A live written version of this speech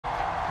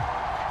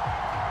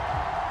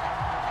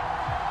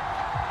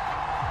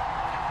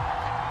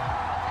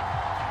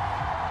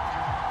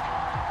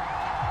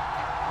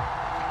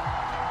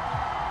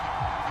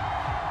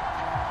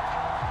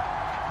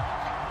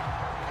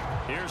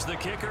Here's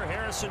the kicker,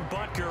 Harrison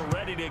Butker,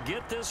 ready to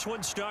get this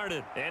one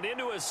started. And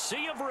into a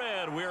sea of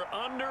red, we're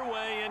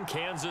underway in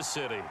Kansas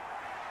City.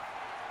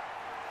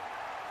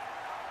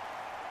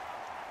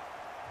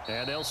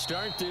 And they'll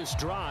start this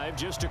drive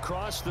just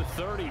across the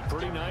 30.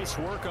 Pretty nice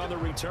work on the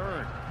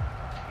return.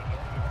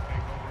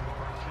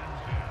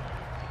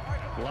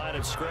 Line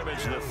of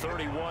scrimmage, the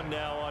 31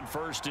 now on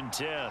 1st and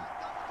 10.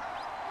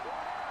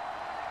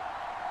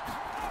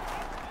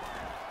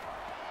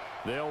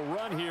 They'll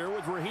run here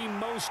with Raheem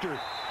Mostert.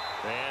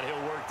 And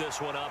he'll work this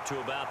one up to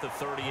about the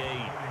 38.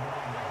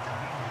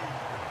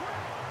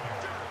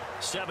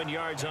 7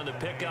 yards on the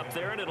pickup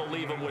there, and it'll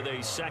leave him with a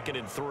 2nd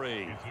and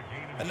 3.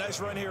 A nice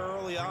run here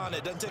early on.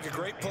 It doesn't take a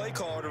great play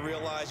caller to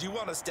realize you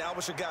want to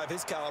establish a guy of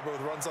his caliber with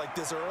runs like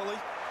this early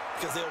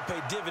because they'll pay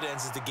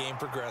dividends as the game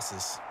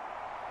progresses.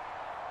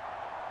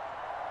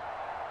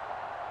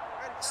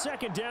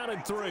 2nd down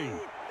and 3.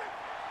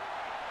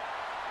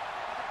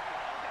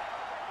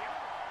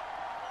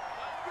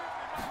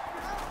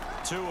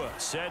 Tua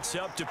sets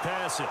up to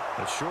pass it.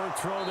 A short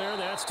throw there.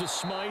 That's to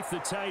Smythe, the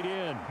tight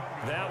end.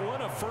 That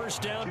one, a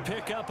 1st down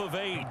pickup of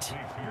 8.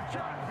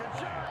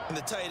 And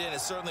the tight end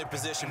is certainly a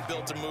position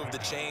built to move the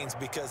chains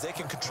because they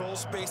can control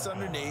space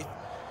underneath.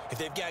 If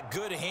they've got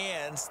good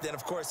hands, then,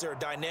 of course, they're a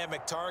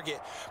dynamic target.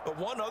 But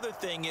one other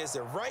thing is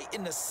they're right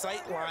in the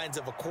sight lines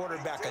of a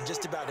quarterback on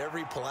just about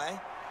every play.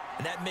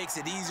 And that makes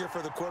it easier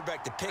for the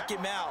quarterback to pick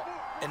him out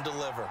and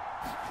deliver.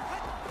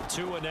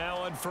 Tua now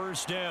on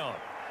 1st down.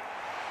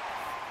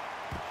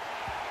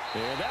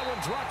 And that one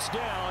drops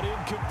down,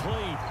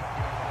 incomplete.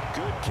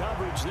 Good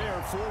coverage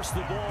there, forced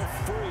the ball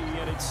free,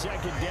 and it's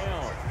 2nd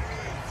down.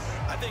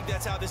 I think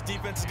that's how this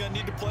defense is going to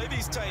need to play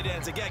these tight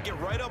ends. They got to get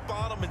right up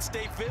on them and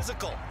stay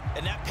physical.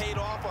 And that paid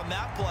off on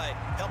that play,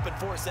 helping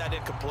force that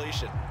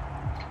incompletion.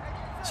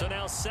 So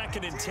now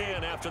 2nd and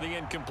 10 after the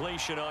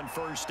incompletion on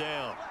 1st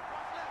down.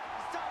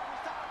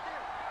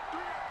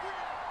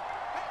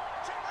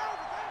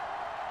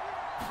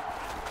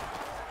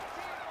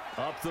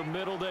 Up the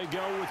middle they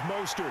go with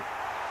Mostert.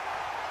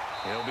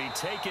 He'll be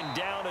taken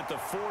down at the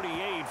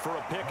 48 for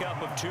a pickup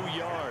of 2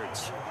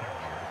 yards.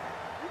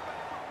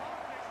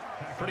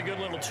 Pretty good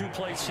little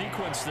 2-play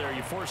sequence there.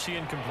 You force the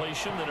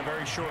incompletion, then a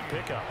very short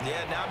pickup.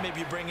 Yeah, now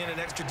maybe you bring in an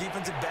extra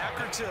defensive back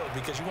or two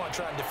because you want to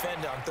try and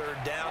defend on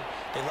 3rd down.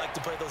 They like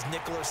to play those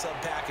nickel or sub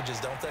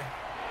packages, don't they?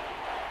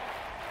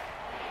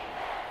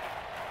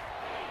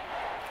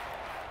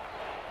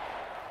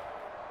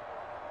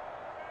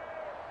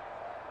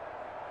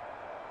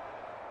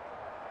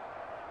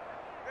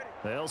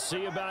 They'll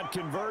see about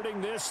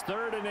converting this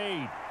 3rd and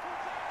 8.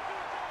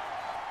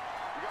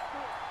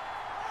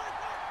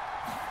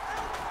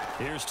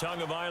 Here's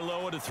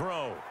Tagovailoa to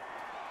throw.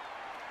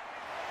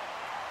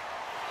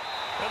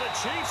 And the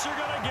Chiefs are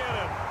going to get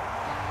him.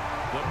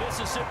 The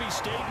Mississippi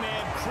State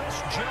man,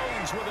 Chris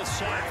Jones, with a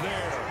sack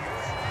there.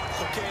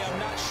 Okay, I'm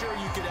not sure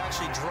you could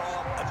actually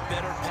draw a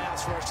better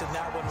pass rush than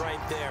that one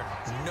right there.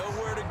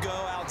 Nowhere to go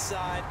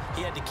outside.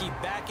 He had to keep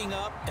backing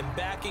up and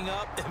backing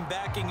up and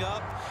backing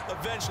up.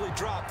 Eventually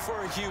dropped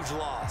for a huge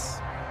loss.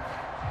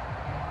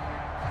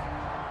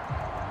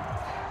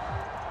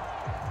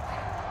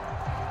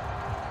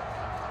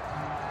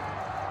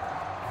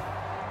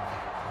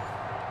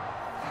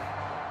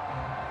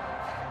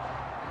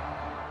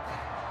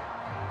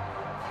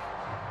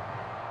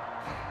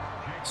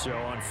 So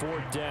on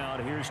 4th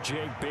down, here's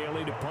Jake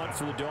Bailey to punt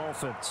for the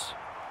Dolphins.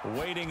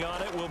 Waiting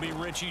on it will be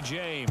Richie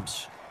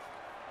James.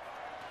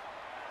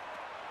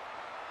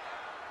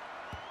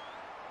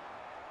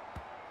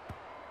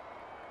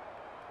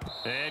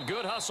 And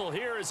good hustle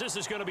here as this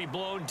is going to be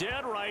blown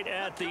dead right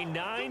at the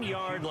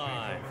 9-yard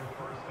line.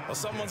 Well,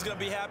 someone's going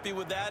to be happy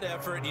with that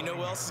effort. You know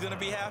who else is going to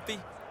be happy?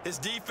 His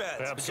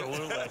defense.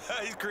 Absolutely.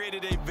 He's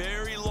created a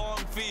very long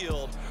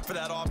field for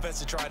that offense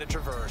to try to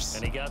traverse.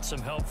 And he got some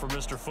help from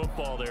Mr.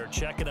 Football there,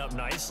 checking up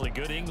nicely.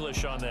 Good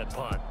English on that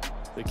punt.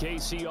 The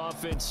KC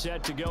offense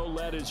set to go,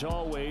 led as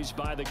always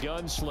by the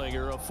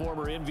gunslinger, a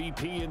former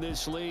MVP in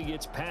this league.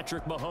 It's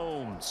Patrick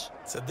Mahomes.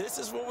 So this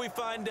is where we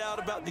find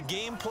out about the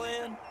game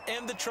plan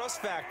and the trust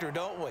factor,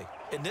 don't we?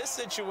 In this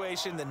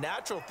situation, the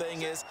natural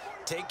thing is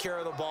take care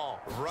of the ball.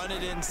 Run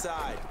it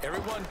inside.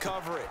 Everyone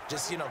cover it.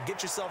 Just,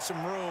 get yourself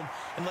some room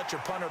and let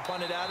your punter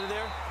punt it out of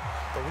there.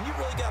 But when you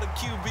really got a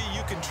QB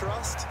you can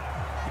trust,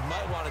 you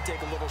might want to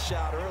take a little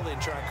shot early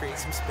and try and create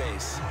some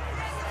space.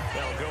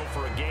 They'll go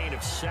for a gain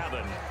of 7,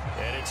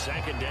 and it's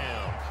 2nd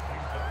down.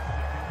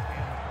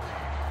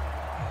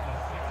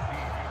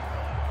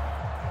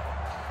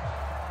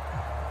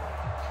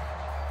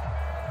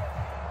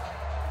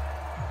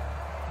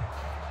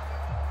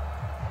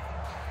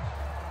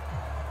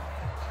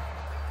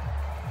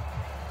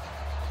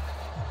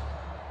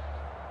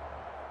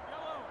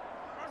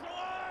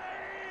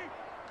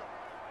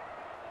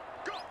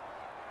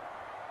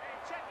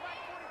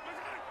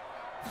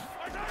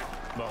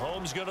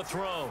 Mahomes going to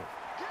throw.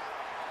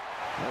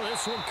 Well,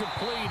 this one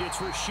complete. It's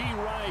Rashee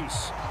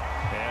Rice.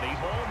 And he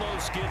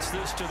almost gets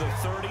this to the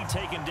 30,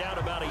 taken down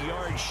about a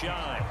yard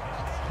shy.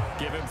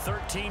 Give him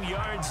 13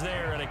 yards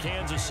there and a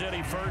Kansas City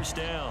 1st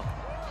down.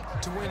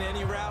 To win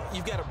any route,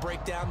 you've got to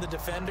break down the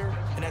defender,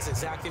 and that's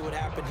exactly what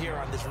happened here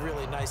on this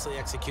really nicely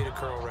executed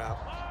curl route.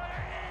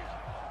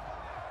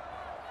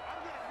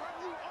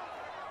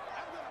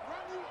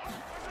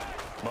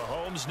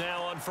 Mahomes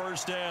now on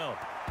first down.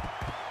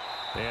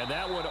 And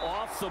that one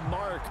off the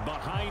mark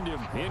behind him,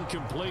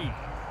 incomplete.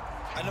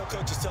 I know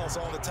coaches tell us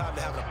all the time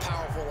that having a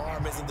powerful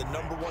arm isn't the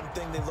 #1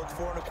 thing they look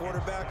for in a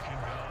quarterback.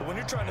 But when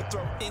you're trying to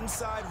throw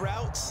inside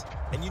routes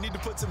and you need to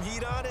put some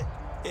heat on it,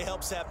 it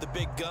helps have the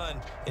big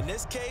gun. In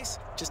this case,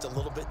 just a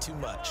little bit too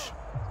much.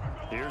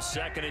 Here's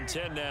 2nd and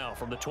 10 now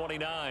from the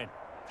 29.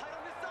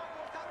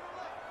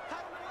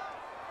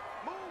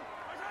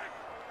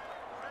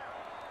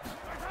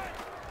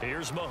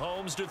 Here's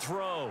Mahomes to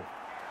throw.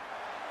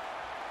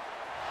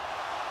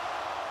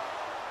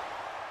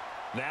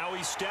 Now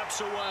he steps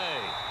away,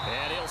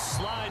 and he'll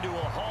slide to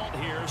a halt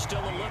here,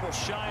 still a little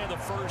shy of the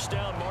first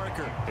down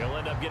marker. He'll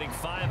end up getting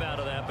 5 out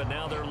of that, but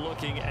now they're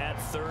looking at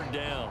 3rd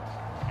down.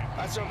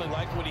 I certainly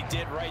like what he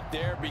did right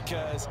there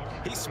because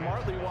he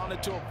smartly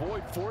wanted to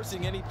avoid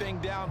forcing anything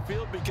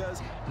downfield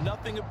because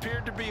nothing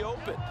appeared to be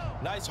open.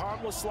 Nice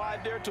harmless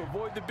slide there to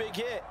avoid the big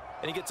hit,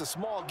 and he gets a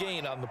small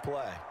gain on the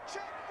play.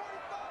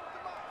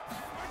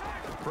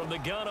 From the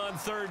gun on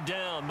 3rd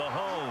down,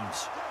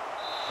 Mahomes.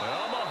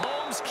 Well,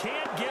 Mahomes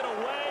can't get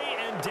away,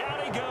 and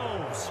down he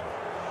goes.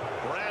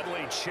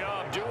 Bradley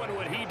Chubb doing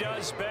what he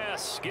does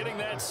best, getting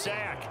that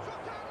sack.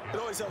 It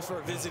always helps for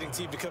a visiting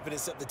team to come in and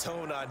set the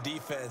tone on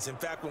defense. In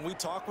fact, when we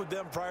talked with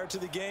them prior to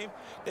the game,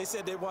 they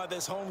said they wanted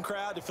this home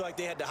crowd to feel like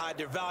they had to hide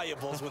their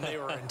valuables when they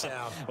were in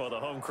town. Well, the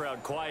home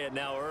crowd quiet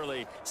now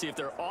early. See if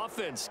their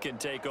offense can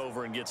take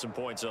over and get some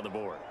points on the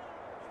board.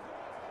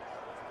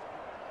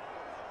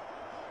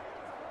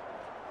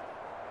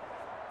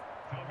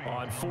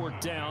 On 4th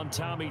down,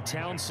 Tommy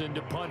Townsend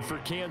to punt for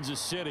Kansas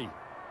City.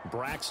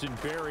 Braxton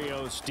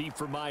Berrios deep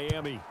for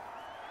Miami.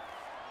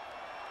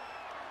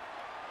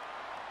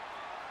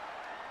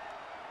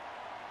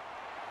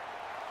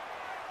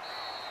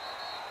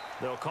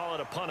 They'll call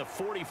it a punt of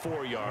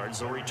 44 yards.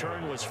 The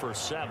return was for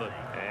 7,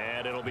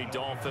 and it'll be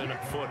Dolphin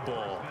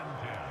football.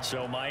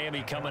 So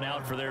Miami coming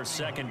out for their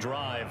 2nd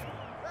drive.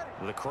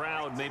 The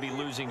crowd maybe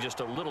losing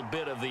just a little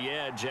bit of the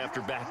edge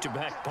after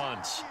back-to-back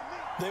punts.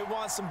 They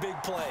want some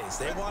big plays.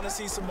 They want to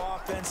see some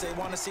offense. They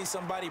want to see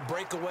somebody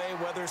break away,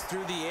 whether it's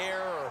through the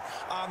air or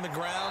on the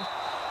ground.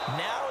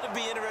 Now it'll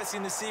be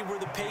interesting to see where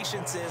the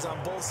patience is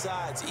on both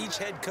sides. Each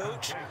head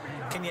coach,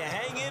 can you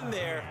hang in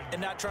there and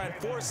not try and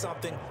force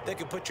something that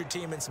could put your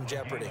team in some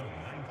jeopardy?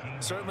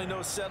 Certainly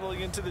no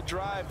settling into the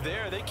drive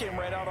there. They came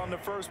right out on the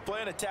first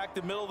play and attacked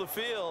the middle of the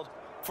field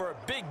for a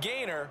big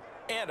gainer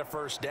and a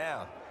first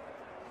down.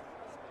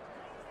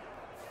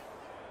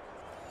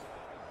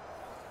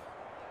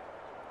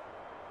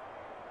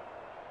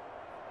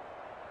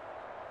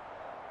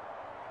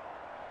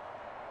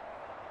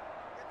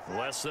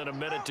 Less than a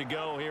minute to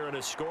go here in a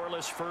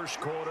scoreless first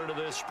quarter to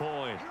this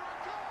point.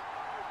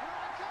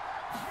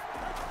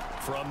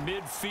 From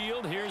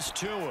midfield, here's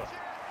Tua.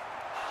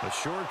 A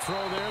short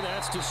throw there,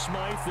 that's to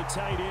Smythe, the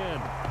tight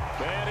end.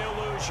 And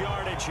he'll lose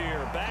yardage here,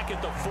 back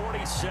at the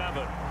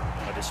 47.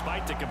 But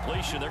despite the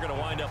completion, they're going to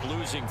wind up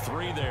losing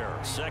 3 there.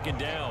 2nd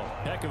down.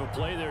 Heck of a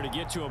play there to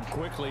get to him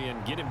quickly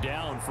and get him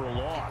down for a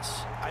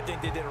loss. I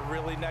think they did a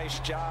really nice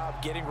job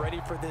getting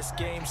ready for this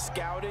game,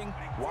 scouting,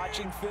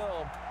 watching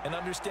film, and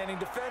understanding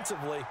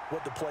defensively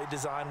what the play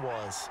design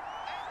was.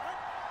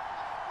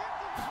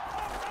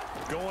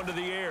 Going to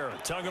the air,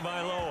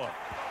 Tagovailoa.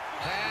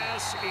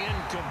 Pass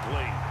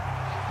incomplete.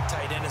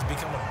 Tight end has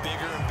become a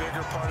bigger and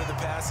bigger part of the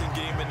passing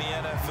game in the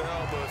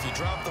NFL, but if you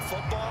drop the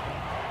football,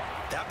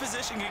 that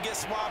position could get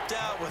swapped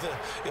out with a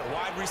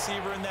wide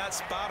receiver in that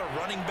spot, a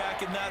running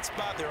back in that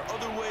spot. There are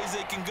other ways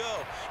they can go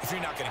if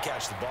you're not going to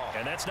catch the ball.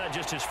 And that's not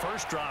just his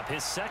first drop,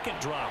 his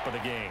 2nd drop of the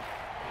game.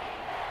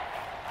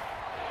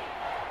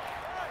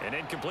 An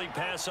incomplete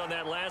pass on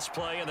that last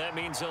play, and that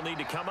means they'll need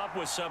to come up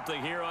with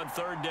something here on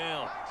 3rd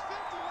down.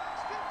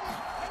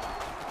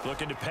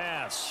 Looking to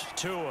pass.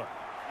 Tua.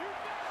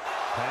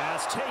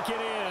 Pass taken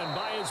in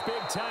by his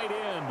big tight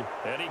end.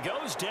 And he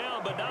goes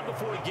down, but not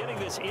before getting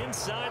this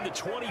inside the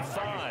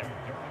 25.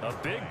 A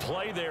big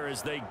play there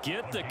as they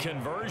get the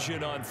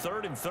conversion on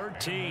 3rd and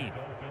 13.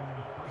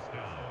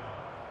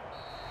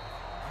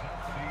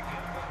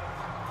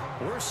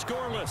 We're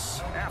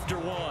scoreless after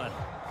 1.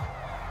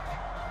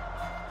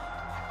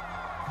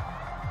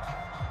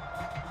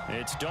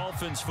 It's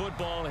Dolphins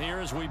football here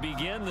as we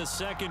begin the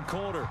 2nd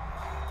quarter.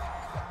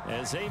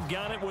 As they've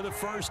got it with a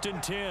 1st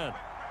and 10.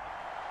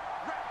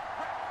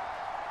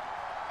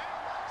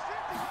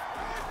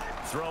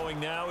 Throwing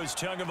now is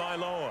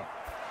Tagovailoa.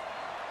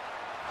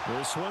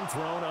 This one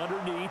thrown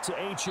underneath to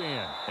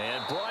Achane.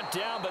 And brought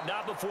down, but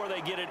not before they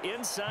get it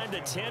inside the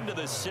 10 to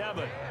the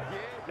 7.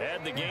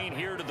 Add the gain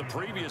here to the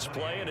previous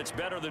play, and it's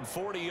better than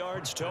 40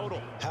 yards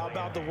total. How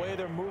about the way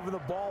they're moving the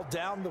ball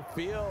down the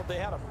field? They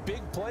had a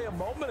big play a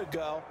moment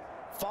ago,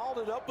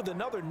 followed it up with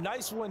another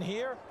nice one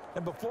here,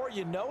 and before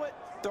you know it,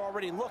 they're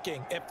already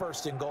looking at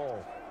 1st and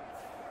goal.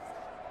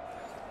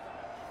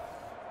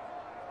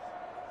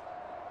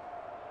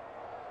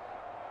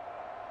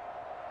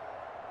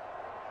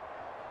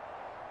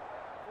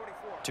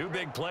 Two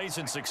big plays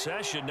in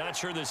succession. Not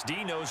sure this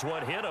D knows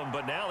what hit him,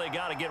 but now they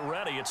got to get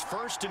ready. It's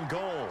 1st and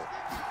goal.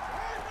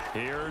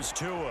 Here's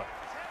Tua.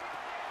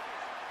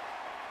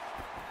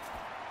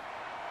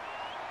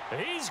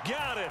 He's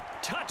got it.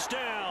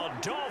 Touchdown,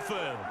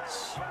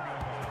 Dolphins.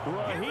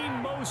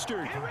 Raheem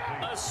Mostert,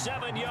 a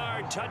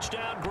 7-yard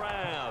touchdown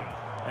grab.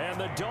 And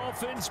the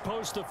Dolphins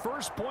post the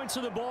first points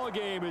of the ball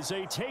game as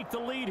they take the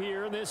lead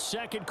here in this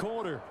second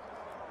quarter.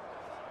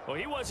 Well,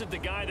 he wasn't the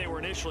guy they were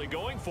initially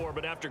going for,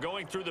 but after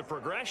going through the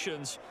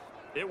progressions,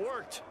 it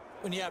worked.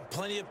 When you have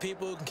plenty of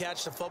people who can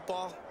catch the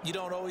football, you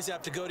don't always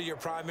have to go to your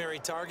primary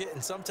target,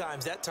 and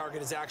sometimes that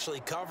target is actually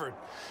covered.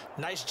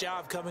 Nice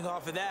job coming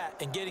off of that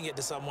and getting it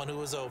to someone who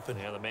was open.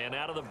 And the man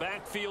out of the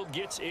backfield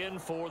gets in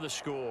for the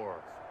score.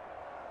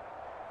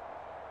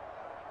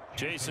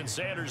 Jason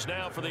Sanders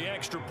now for the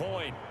extra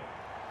point.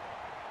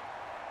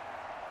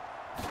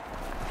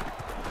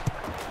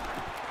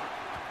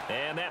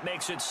 And that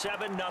makes it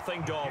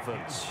 7-0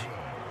 Dolphins.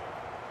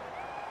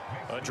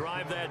 A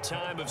drive that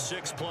time of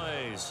 6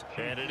 plays.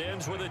 And it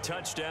ends with a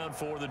touchdown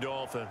for the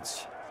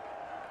Dolphins.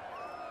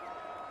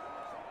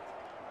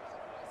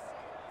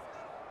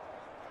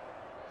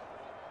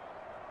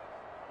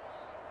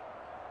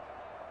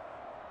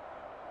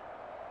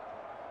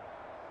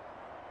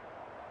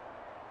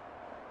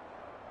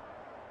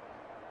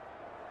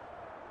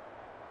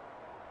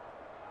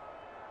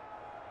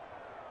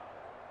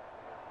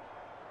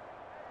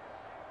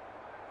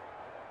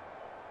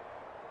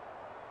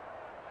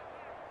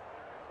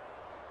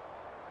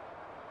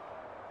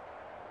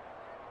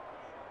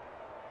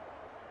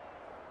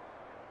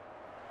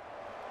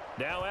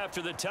 Now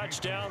after the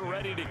touchdown,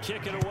 ready to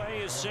kick it away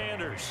is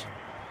Sanders.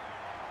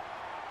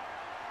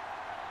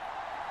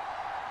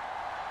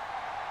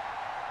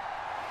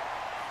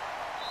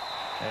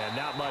 And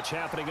not much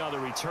happening on the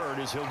return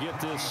as he'll get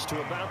this to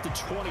about the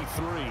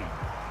 23.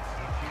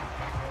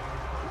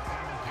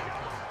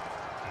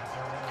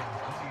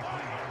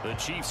 The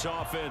Chiefs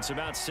offense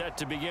about set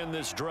to begin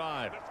this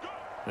drive.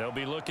 They'll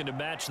be looking to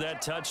match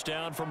that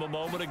touchdown from a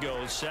moment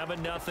ago.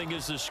 7-0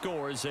 is the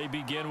score as they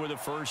begin with a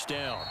first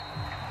down.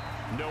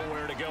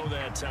 Nowhere to go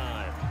that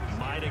time.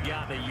 Might have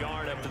gotten a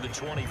yard up to the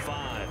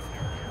 25.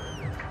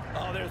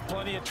 Oh, there's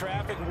plenty of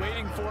traffic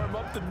waiting for him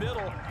up the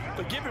middle.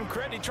 But give him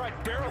credit, he tried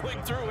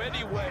barreling through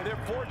anyway. They're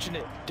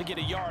fortunate to get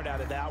a yard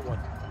out of that one.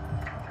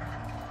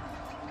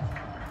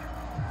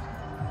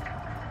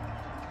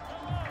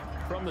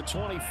 From the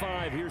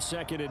 25, here's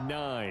 2nd and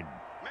 9.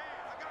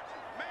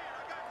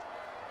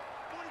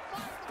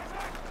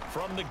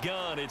 From the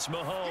gun, it's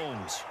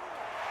Mahomes.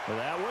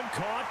 That one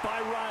caught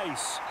by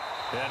Rice.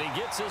 And he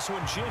gets this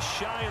one just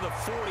shy of the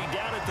 40,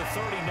 down at the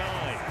 39.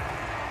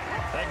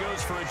 That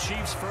goes for a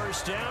Chiefs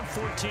first down,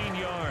 14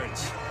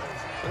 yards.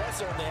 Well, that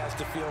certainly has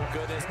to feel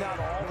good. It's not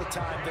all the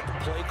time that the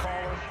play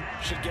caller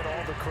should get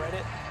all the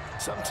credit.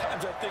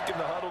 Sometimes I think in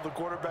the huddle, the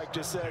quarterback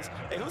just says,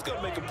 hey, who's going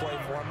to make a play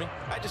for me?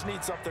 I just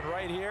need something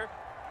right here.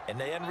 And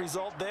the end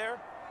result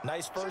there,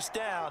 nice first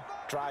down.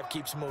 Drive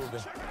keeps moving.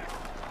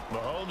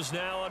 Mahomes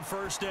now on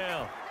first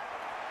down.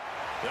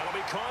 That'll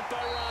be caught by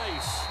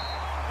Rice.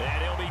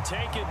 And he'll be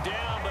taken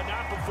down, but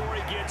not before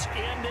he gets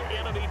into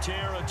enemy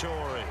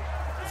territory.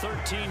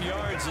 13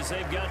 yards as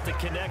they've got the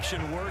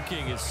connection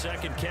working. His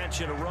second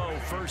catch in a row,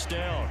 first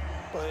down.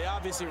 Well, they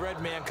obviously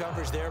red man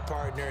covers their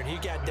partner, and he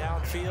got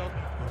downfield,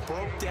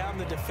 broke down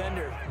the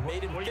defender,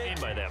 made him think. What do you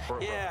mean by that,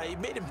 Burpo? Yeah, he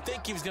made him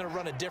think he was going to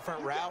run a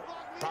different route.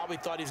 Probably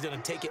thought he was going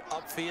to take it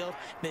upfield.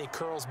 Then he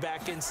curls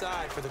back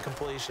inside for the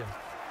completion.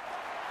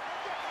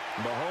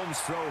 Mahomes'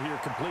 throw here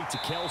complete to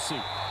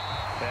Kelsey.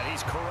 And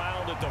he's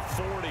corralled at the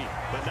 40,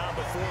 but not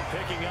before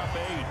picking up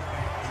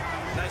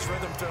 8. Nice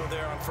rhythm throw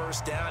there on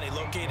first down. He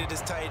located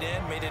his tight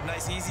end, made a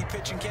nice easy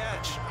pitch and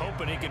catch.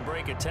 Hoping he could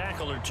break a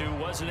tackle or two.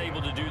 Wasn't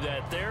able to do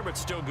that there, but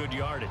still good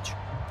yardage.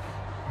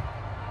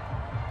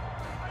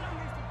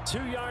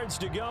 2 yards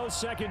to go,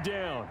 second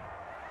down.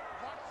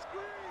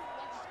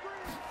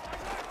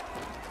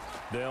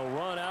 They'll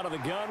run out of the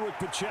gun with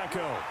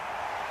Pacheco.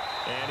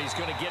 And he's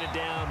going to get it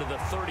down to the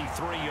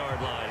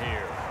 33-yard line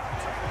here.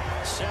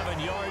 7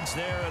 yards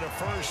there and a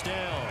first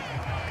down.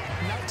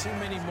 Not too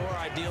many more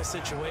ideal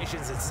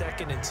situations at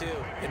 2nd and 2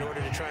 in order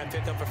to try and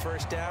pick up a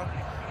first down.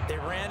 They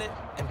ran it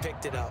and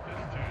picked it up.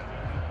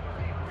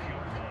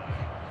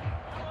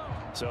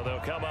 So they'll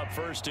come up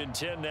 1st and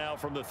 10 now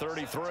from the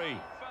 33.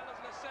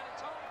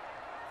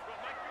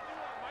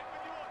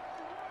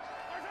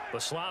 The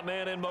slot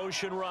man in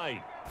motion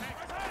right.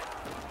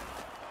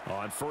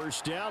 On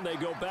first down, they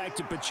go back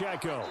to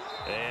Pacheco.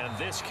 And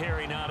this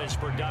carry not as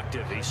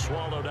productive. He's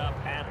swallowed up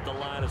at the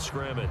line of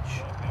scrimmage.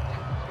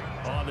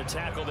 On the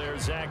tackle there,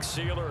 Zach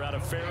Sealer out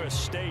of Ferris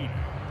State.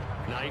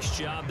 Nice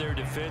job there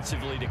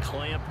defensively to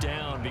clamp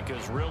down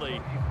because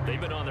really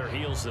they've been on their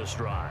heels this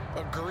drive.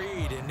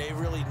 Agreed, and they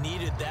really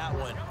needed that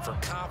one for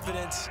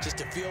confidence, just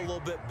to feel a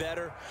little bit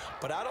better.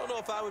 But I don't know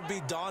if I would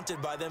be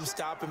daunted by them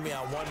stopping me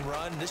on one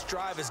run. This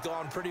drive has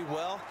gone pretty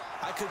well.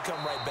 I could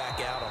come right back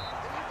at them.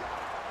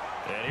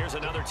 And here's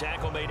another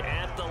tackle made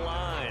at the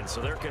line,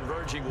 so they're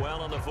converging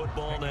well on the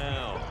football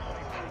now.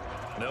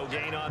 No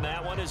gain on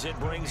that one as it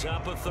brings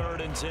up a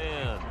 3rd and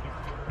 10.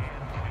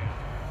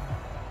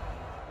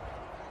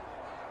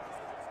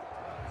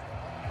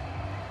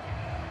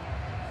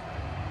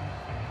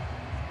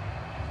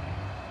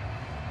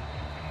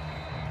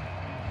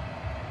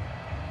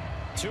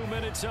 Two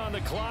minutes on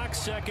the clock,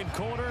 second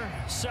quarter,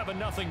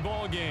 7-0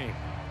 ball game.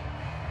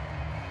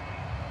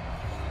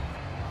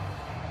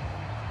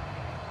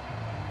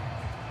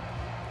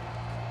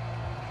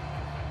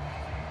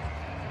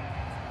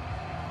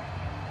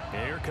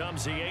 Here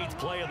comes the 8th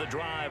play of the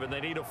drive, and they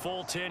need a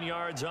full 10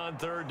 yards on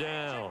 3rd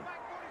down.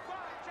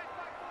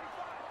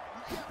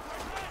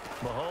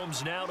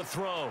 Mahomes now to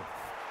throw.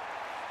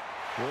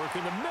 Work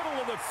in the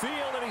middle of the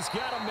field, and he's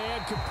got a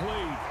man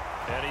complete.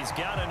 And he's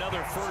got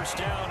another first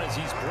down as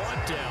he's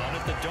brought down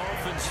at the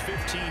Dolphins'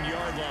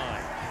 15-yard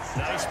line.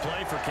 Nice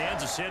play for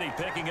Kansas City,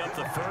 picking up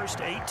the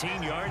first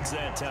 18 yards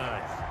that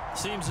time.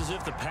 Seems as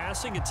if the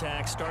passing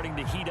attack's starting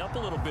to heat up a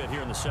little bit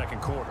here in the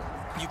second quarter.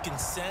 You can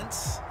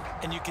sense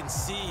and you can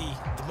see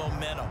the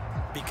momentum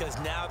because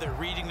now they're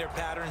reading their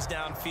patterns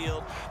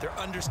downfield, they're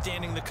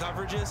understanding the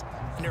coverages,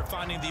 and they're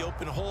finding the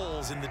open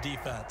holes in the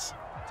defense.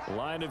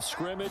 Line of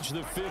scrimmage,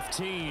 the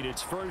 15.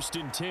 It's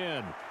 1st and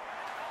 10.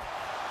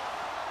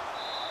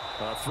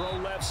 A throw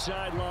left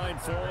sideline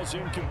falls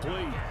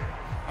incomplete.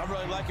 I'm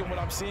really liking what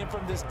I'm seeing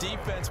from this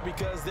defense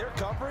because their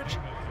coverage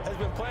has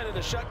been playing at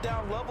a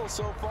shutdown level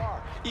so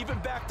far. Even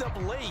backed up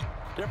late,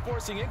 they're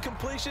forcing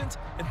incompletions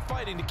and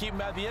fighting to keep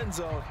them out of the end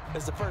zone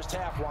as the first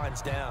half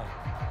winds down.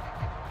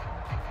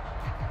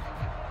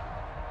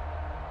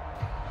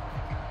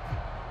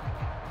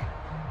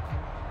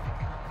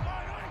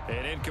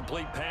 An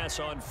incomplete pass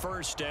on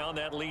first down.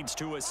 That leads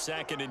to a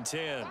 2nd and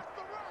 10.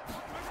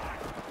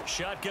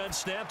 Shotgun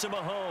snap to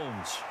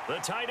Mahomes. The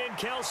tight end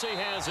Kelsey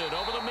has it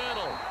over the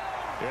middle.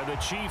 And the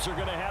Chiefs are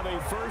going to have a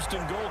 1st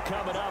and goal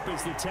coming up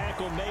as the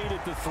tackle made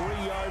at the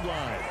 3-yard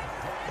line.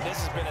 This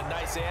has been a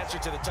nice answer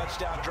to the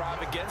touchdown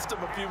drive against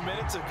them a few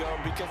minutes ago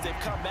because they've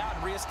come out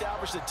and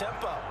reestablished the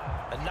tempo.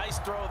 A nice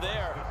throw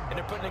there, and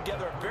they're putting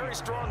together a very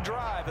strong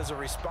drive as a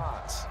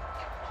response.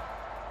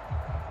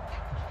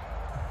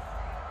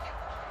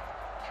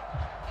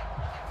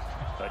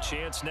 A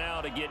chance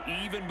now to get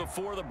even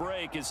before the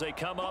break as they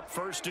come up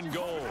 1st and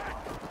goal.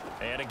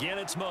 And again,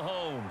 it's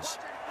Mahomes.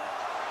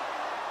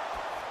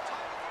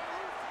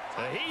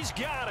 He's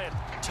got it.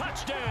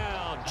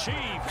 Touchdown,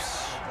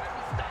 Chiefs.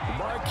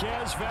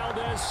 Marquez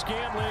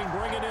Valdez-Scantling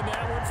bringing in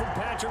that one from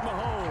Patrick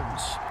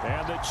Mahomes.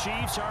 And the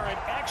Chiefs are an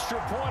extra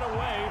point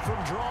away from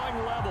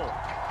drawing level.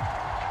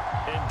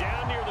 And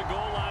down near the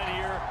goal line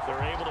here,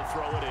 they're able to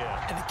throw it in.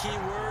 And the key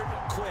word,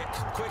 quick.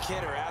 Quick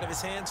hitter. Out of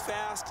his hands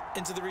fast,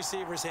 into the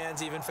receiver's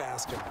hands even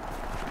faster.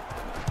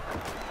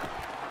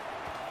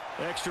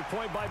 Extra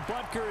point by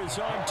Butker is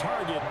on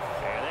target.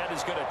 And that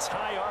is going to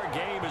tie our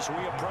game as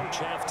we approach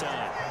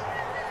halftime.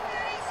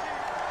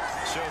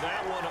 So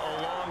that one a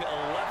long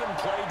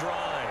 11-play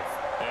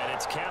drive. And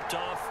it's capped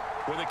off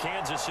with a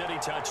Kansas City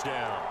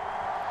touchdown.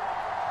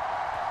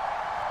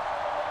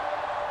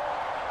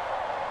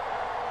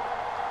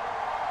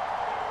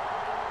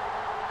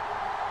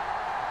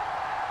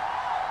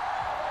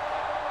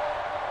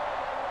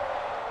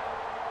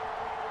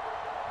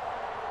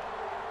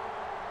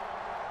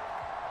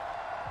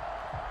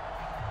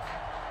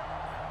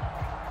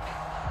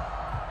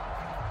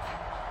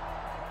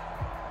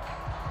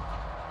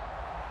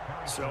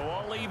 So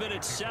all even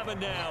at 7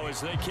 now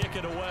as they kick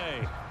it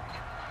away.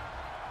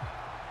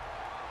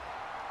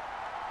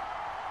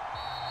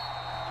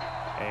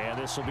 And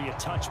this will be a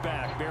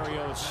touchback.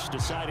 Berrios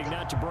deciding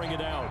not to bring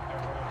it out.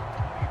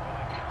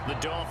 The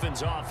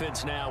Dolphins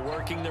offense now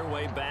working their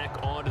way back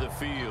onto the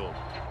field.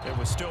 There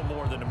was still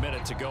more than a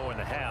minute to go in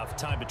the half.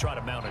 Time to try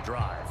to mount a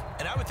drive.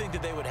 And I would think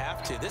that they would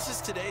have to. This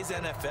is today's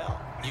NFL.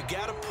 You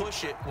got to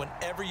push it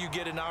whenever you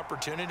get an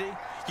opportunity.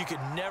 You could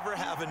never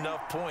have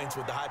enough points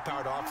with the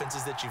high-powered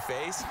offenses that you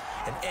face.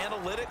 And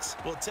analytics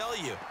will tell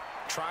you,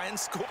 try and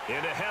score.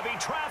 Into heavy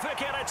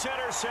traffic, and it's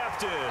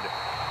intercepted.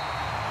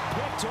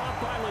 Picked off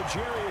by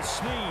L'Jarius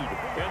Sneed.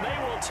 And they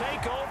will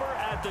take over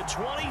at the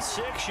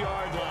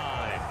 26-yard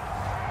line.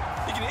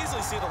 You can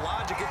easily see the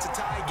logic. It's a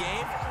tie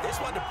game. They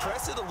just wanted to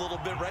press it a little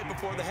bit right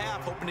before the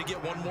half, hoping to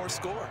get one more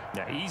score.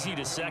 Now, easy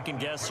to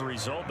second-guess the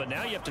result, but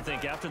now you have to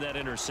think after that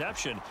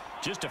interception,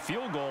 just a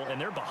field goal, and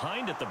they're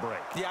behind at the break.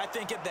 Yeah, I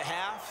think at the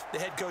half, the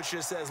head coach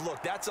just says,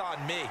 look, that's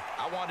on me.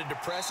 I wanted to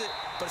press it,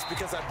 but it's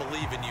because I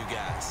believe in you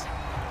guys.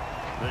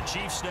 The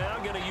Chiefs now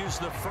going to use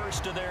the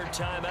first of their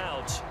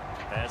timeouts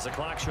as the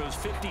clock shows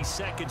 50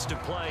 seconds to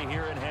play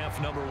here in half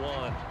number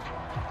 1.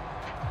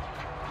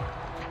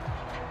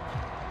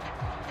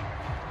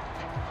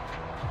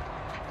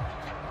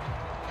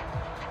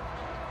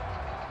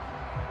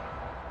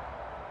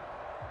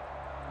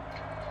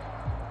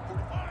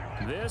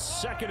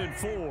 This 2nd and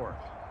 4.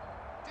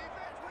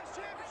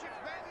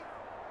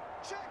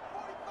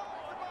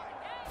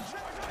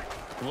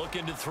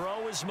 Looking to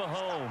throw is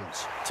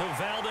Mahomes to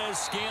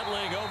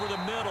Valdez-Scantling over the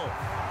middle.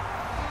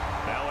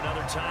 Now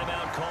another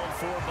timeout called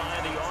for by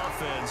the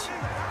offense.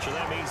 So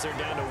that means they're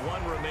down to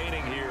 1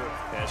 remaining here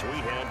as we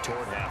head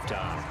toward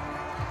halftime.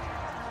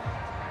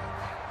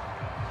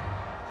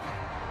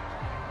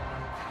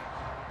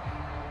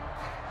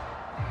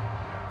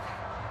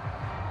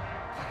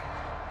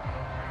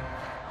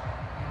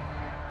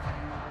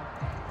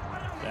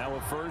 Now a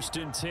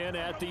 1st and 10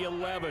 at the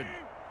 11.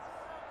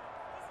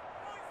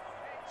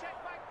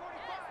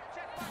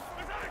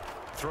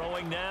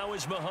 Throwing now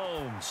is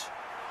Mahomes.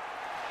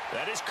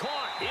 That is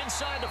caught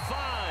inside the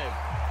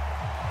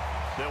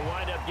 5. They'll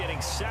wind up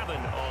getting 7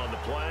 on the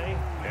play,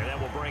 and that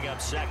will bring up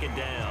 2nd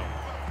down.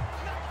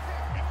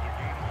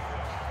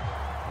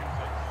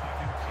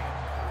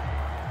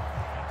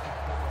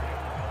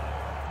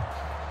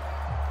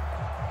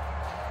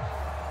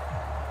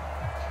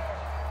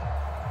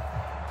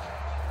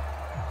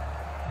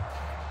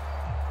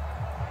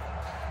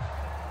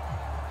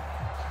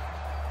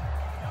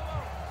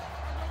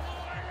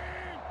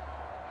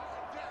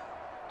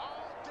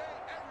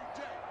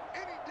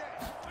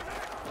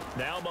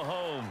 Now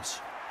Mahomes.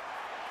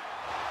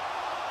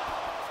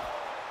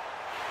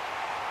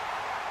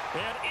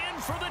 And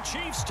in for the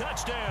Chiefs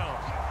touchdown.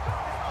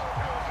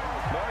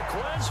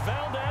 Marquez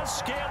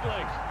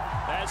Valdez-Scantling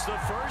as the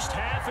first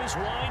half is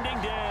winding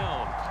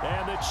down.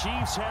 And the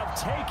Chiefs have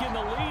taken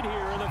the lead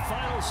here in the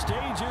final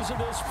stages of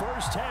this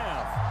first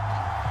half.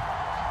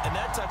 And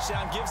that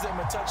touchdown gives them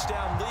a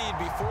touchdown lead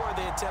before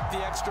they attempt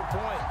the extra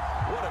point.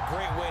 What a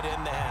great way to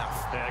end the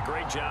half. Yeah,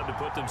 great job to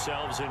put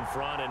themselves in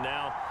front, and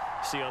now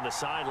see on the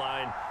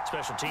sideline,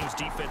 special teams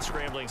defense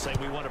scrambling, saying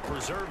we want to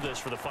preserve this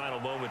for the final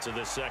moments of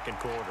this second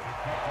quarter.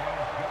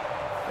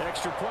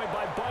 Extra point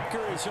by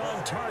Butker is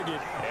on target,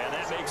 and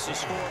that makes the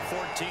score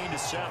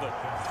 14-7.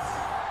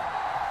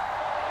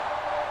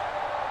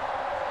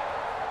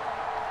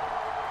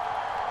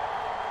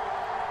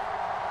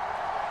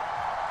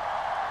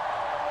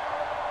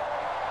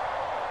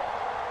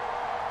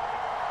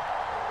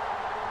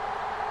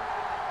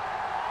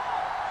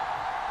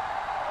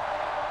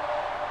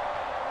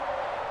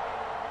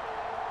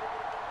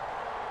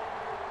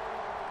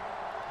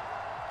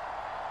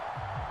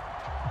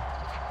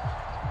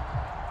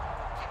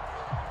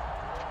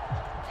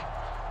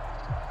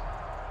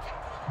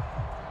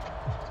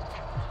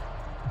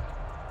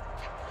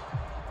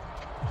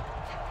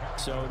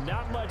 So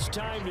not much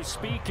time to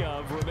speak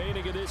of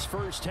remaining in this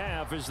first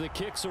half as the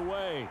kick's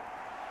away.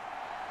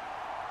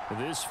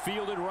 This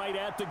fielded right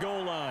at the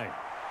goal line.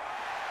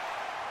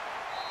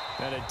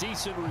 And a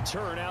decent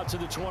return out to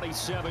the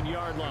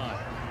 27-yard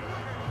line.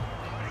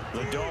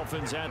 The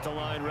Dolphins at the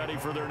line ready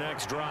for their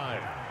next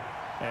drive.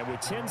 And with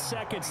 10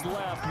 seconds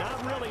left,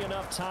 not really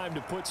enough time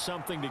to put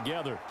something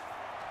together.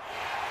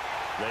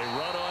 They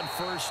run on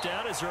first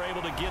down as they're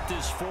able to get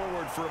this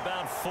forward for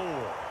about 4.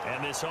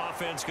 And this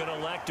offense going to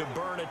elect to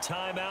burn a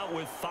timeout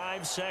with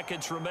 5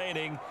 seconds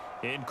remaining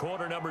in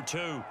quarter number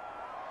 2.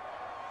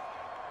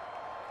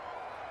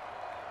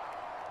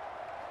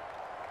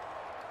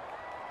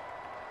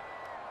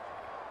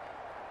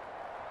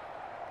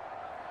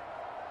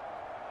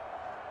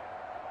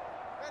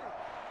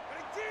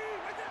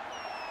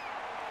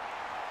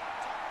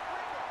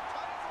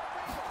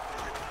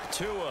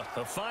 Tua,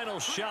 the final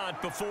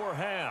shot before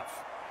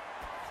half.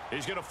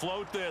 He's going to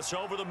float this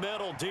over the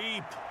middle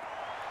deep.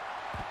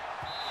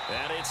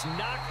 And it's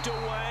knocked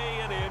away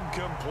and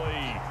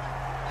incomplete.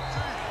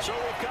 So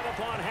we've come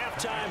upon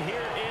halftime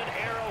here in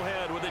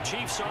Arrowhead with the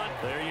Chiefs on.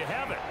 There you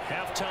have it.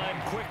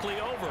 Halftime quickly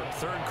over.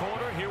 Third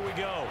quarter, here we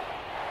go.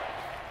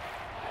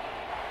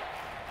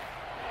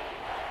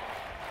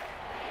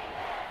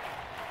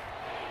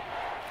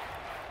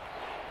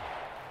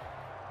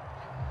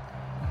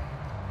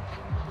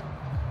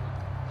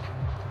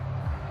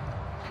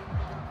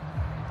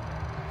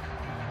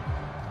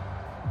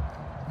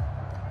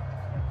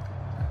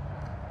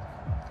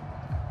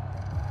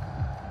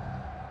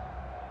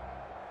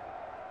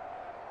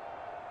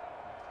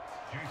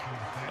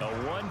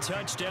 A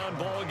one-touchdown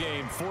ball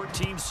game,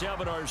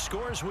 14-7 our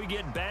scores. We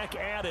get back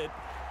at it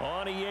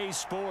on EA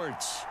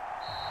Sports.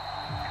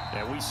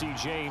 And we see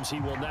James. He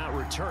will not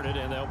return it,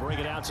 and they'll bring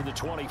it out to the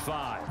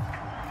 25.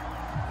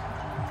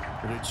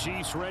 The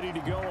Chiefs ready to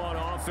go on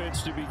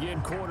offense to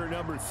begin quarter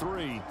number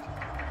 3.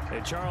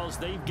 And, Charles,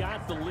 they've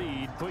got the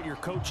lead. Put your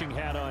coaching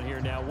hat on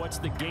here now. What's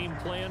the game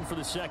plan for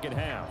the second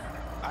half?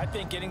 I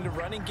think getting the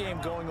running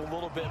game going a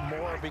little bit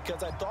more,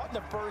 because I thought in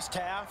the first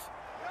half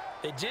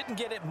they didn't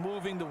get it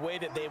moving the way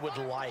that they would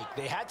like.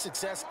 They had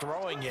success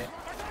throwing it,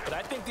 but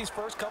I think these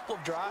first couple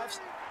of drives,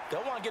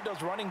 they'll want to get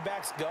those running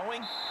backs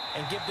going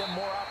and give them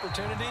more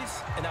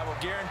opportunities, and I will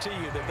guarantee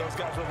you that those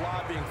guys were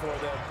lobbying for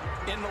them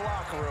in the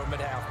locker room at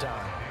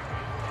halftime.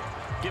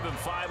 Give him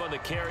 5 on the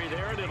carry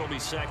there, and it'll be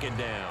second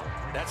down.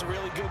 That's a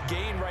really good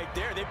gain right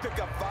there. They pick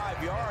up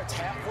 5 yards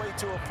halfway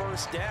to a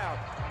first down.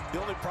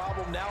 The only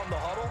problem now in the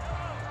huddle,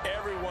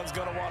 everyone's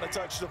going to want to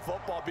touch the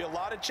football. Be a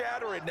lot of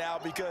chattering now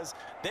because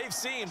they've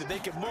seen that they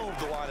can move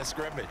the line of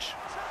scrimmage.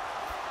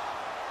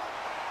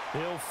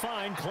 He'll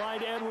find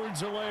Clyde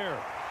Edwards-Helaire.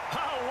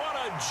 Oh, what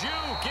a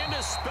juke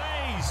into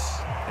space.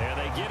 And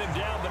they get him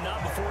down, but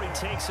not before he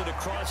takes it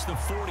across the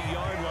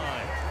 40-yard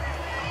line.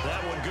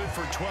 That one good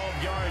for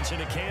 12 yards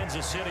into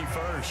Kansas City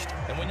first.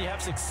 And when you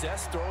have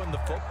success throwing the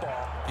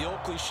football, the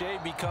old cliche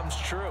becomes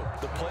true.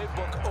 The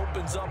playbook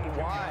opens up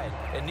wide,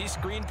 and these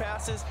screen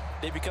passes,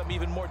 they become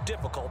even more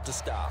difficult to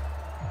stop.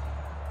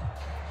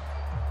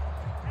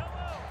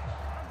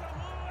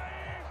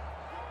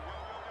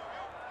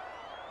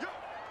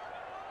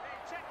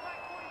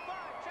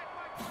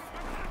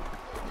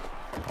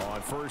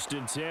 On 1st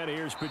and 10,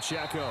 here's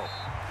Pacheco.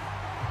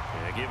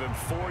 Yeah, give him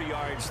 4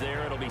 yards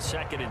there. It'll be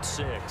 2nd and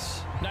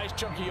 6. Nice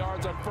chunky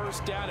yards on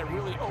 1st down. It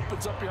really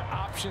opens up your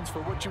options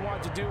for what you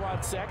want to do on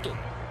 2nd.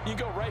 You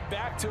go right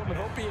back to him and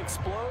hope he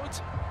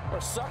explodes,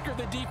 or sucker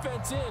the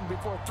defense in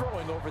before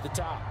throwing over the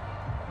top.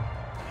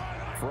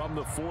 From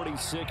the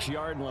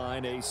 46-yard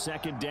line, a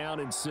 2nd down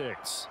and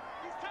 6.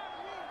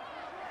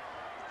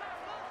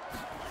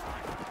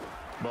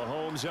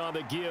 Mahomes on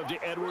the give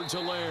to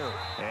Edwards-Helaire.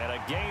 And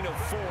a gain of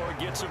 4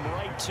 gets him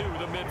right to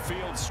the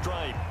midfield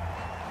stripe.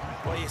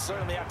 Well, you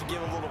certainly have to give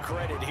a little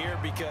credit here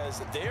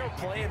because they're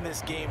playing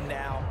this game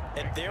now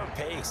at their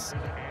pace.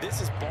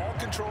 This is ball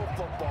control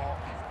football,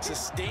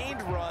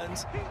 sustained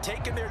runs,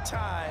 taking their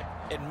time,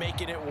 and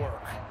making it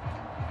work.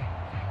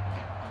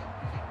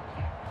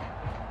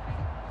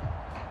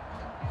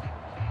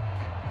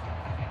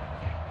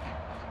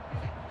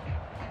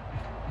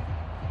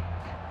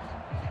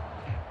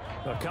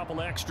 A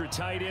couple extra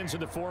tight ends in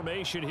the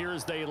formation here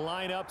as they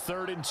line up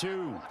 3rd and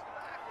 2.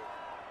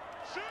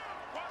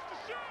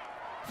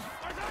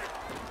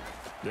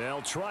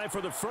 They'll try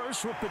for the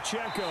first with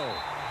Pacheco.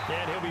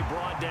 And he'll be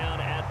brought down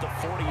at the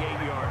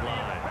 48-yard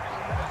line.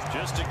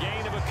 Just a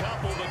gain of a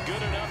couple, but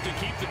good enough to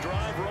keep the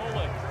drive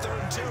rolling.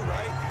 3rd and 2,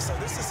 right? So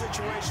this is a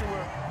situation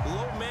where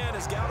low man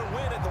has got to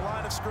win at the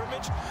line of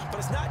scrimmage. But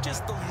it's not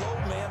just the low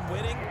man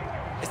winning.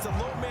 It's the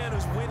low man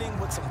who's winning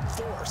with some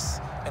force.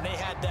 And they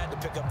had that to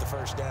pick up the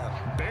 1st down.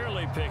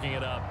 Barely picking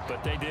it up,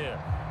 but they did.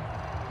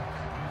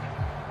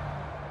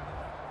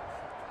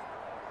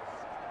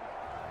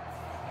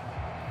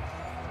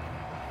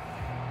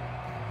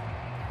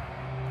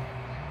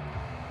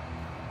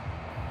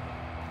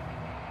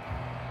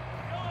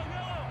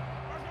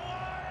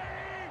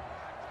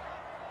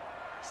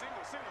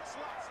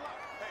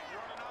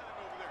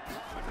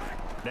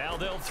 Now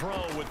they'll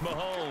throw with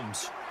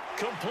Mahomes.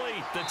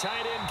 Complete, the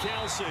tight end,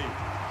 Kelsey.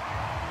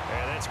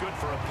 And that's good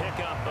for a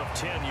pickup of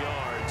 10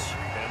 yards.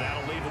 And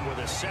that'll leave him with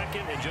a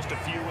 2nd and just a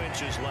few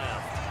inches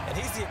left. And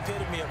he's the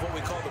epitome of what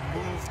we call the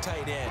move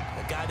tight end.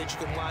 A guy that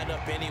you can line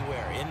up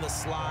anywhere. In the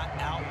slot,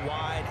 out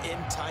wide, in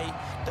tight.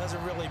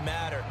 Doesn't really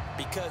matter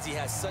because he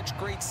has such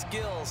great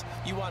skills.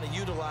 You want to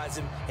utilize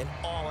him in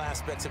all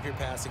aspects of your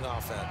passing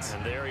offense.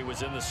 And there he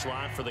was in the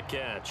slot for the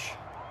catch.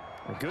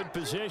 A good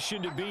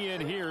position to be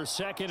in here,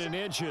 2nd and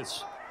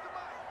inches.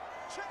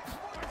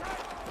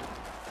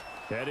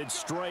 Headed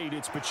straight,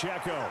 it's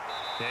Pacheco.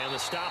 And the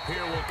stop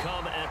here will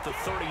come at the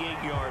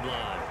 38-yard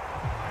line.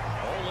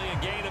 Only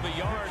a gain of a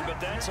yard,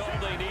 but that's all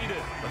they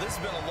needed. Well, this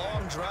has been a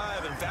long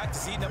drive. In fact,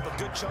 it's eaten up a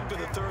good chunk of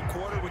the 3rd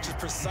quarter, which is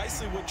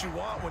precisely what you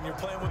want when you're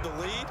playing with the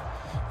lead.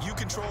 You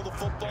control the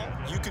football,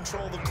 you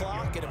control the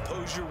clock, and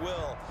impose your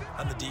will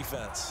on the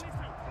defense.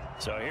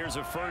 So here's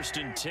a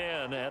 1st and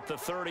 10 at the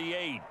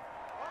 38.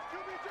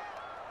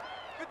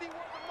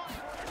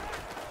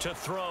 To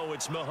throw,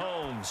 it's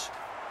Mahomes.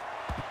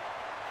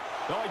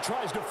 Oh, he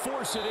tries to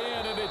force it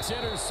in, and it's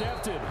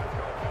intercepted.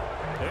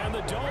 And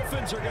the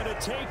Dolphins are going to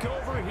take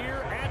over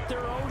here at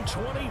their own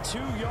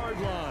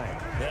 22-yard line.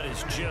 That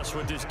is just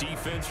what this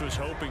defense was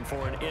hoping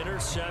for, an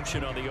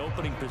interception on the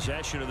opening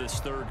possession of this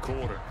 3rd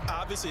quarter.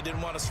 Obviously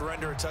didn't want to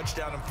surrender a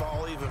touchdown and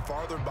fall even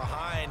farther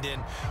behind.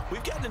 And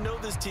we've gotten to know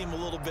this team a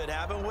little bit,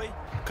 haven't we?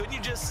 Couldn't you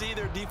just see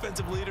their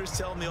defensive leaders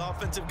telling the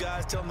offensive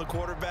guys, telling the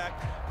quarterback,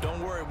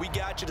 don't worry, we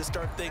got you to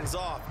start things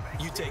off.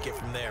 You take it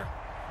from there.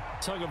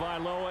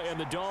 Tagovailoa and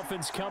the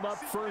Dolphins come up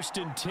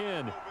 1st and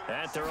 10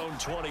 at their own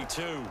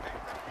 22.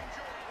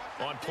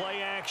 On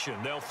play action,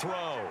 they'll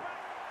throw.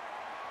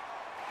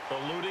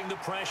 Eluding the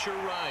pressure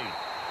right.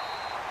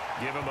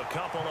 Give him a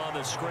couple on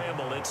the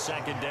scramble. It's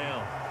 2nd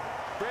down.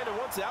 Brandon,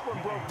 once that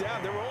one broke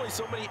down, there were only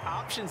so many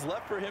options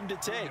left for him to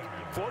take.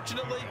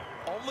 Fortunately,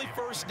 only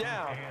 1st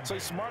down, so he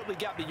smartly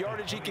got the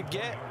yardage he could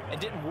get and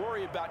didn't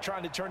worry about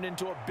trying to turn it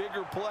into a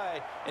bigger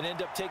play and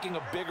end up taking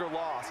a bigger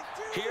loss.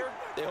 Here,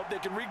 they hope they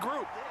can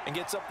regroup and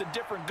get something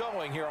different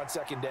going here on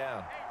 2nd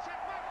down.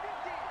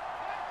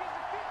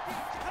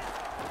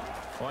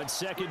 On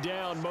 2nd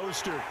down,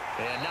 Mostert.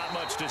 And not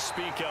much to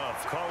speak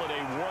of. Call it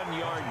a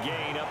 1-yard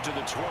gain up to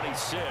the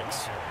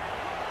 26.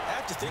 I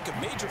have to think a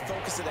major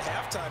focus at the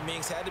halftime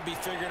meetings had to be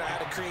figuring out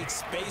how to create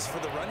space for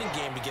the running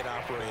game to get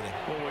operating.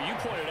 Well, what you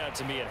pointed out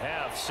to me at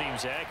half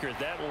seems accurate.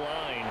 That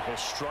line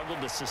has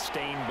struggled to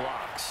sustain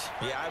blocks.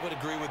 Yeah, I would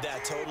agree with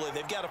that totally.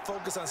 They've got to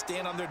focus on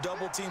staying on their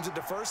double teams at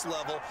the 1st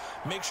level,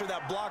 make sure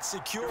that block's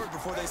secured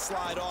before they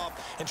slide off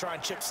and try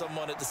and chip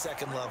someone at the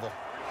 2nd level.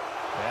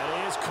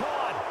 That is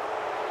caught.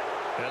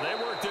 And they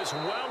work this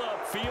well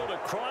field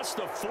across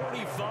the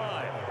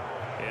 45.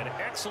 An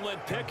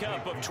excellent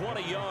pickup of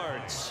 20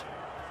 yards.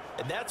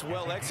 And that's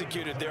well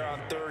executed there on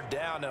third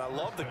down. And I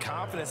love the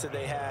confidence that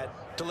they had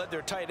to let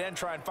their tight end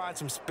try and find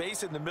some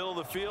space in the middle of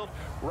the field,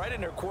 right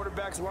in their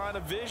quarterback's line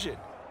of vision.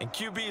 And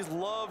QBs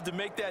love to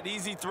make that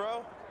easy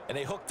throw, and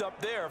they hooked up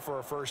there for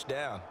a first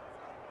down.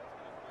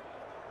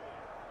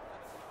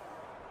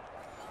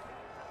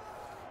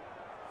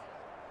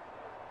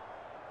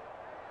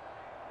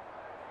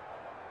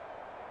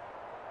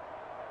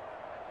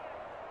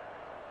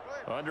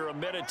 Under a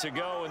minute to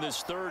go in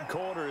this third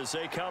quarter as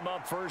they come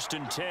up 1st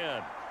and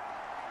 10.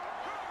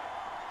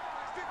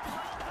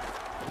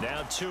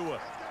 Now Tua.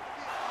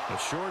 A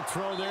short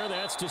throw there.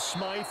 That's to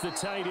Smythe, the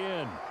tight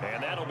end.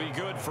 And that'll be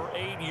good for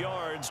 8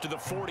 yards to the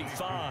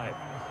 45.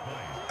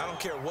 I don't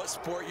care what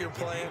sport you're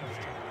playing.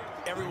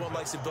 Everyone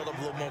likes to build up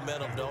a little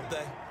momentum, don't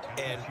they?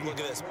 And look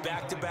at this.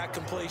 Back-to-back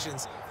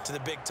completions to the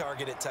big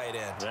target at tight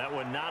end. That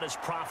one not as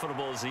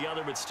profitable as the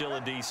other, but still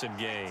a decent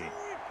gain.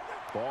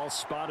 Ball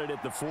spotted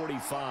at the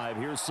 45.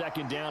 Here's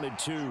 2nd down and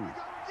 2.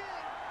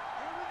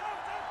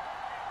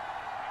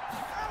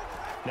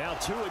 Now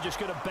Tua just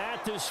going to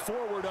bat this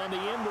forward on the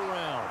end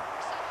around.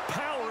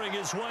 Powering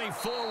his way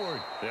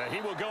forward. He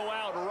will go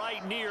out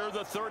right near the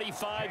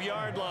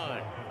 35-yard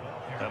line.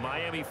 A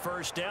Miami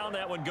first down,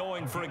 that one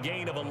going for a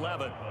gain of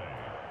 11.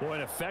 Boy,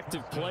 an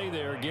effective play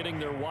there, getting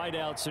their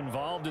wideouts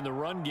involved in the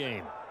run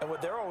game. And what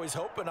they're always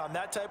hoping on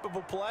that type of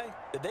a play,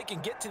 that they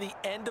can get to the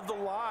end of the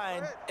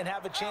line and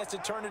have a chance to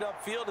turn it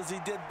upfield as he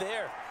did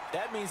there.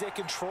 That means they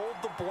controlled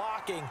the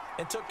blocking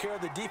and took care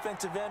of the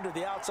defensive end or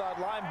the outside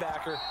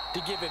linebacker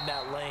to give him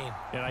that lane.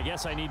 And I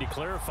guess I need to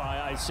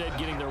clarify, I said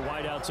getting their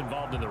wideouts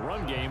involved in the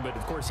run game, but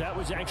of course that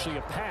was actually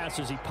a pass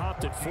as he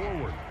popped it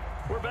forward.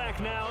 We're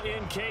back now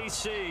in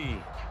KC.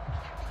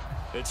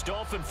 It's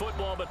Dolphin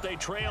football, but they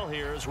trail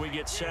here as we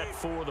get set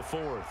for the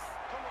 4th.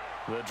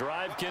 The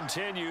drive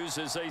continues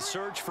as they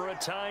search for a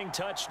tying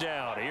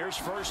touchdown. Here's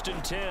 1st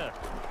and 10.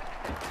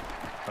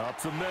 Up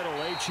the middle,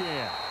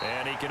 Achane.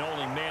 And he can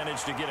only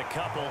manage to get a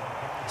couple.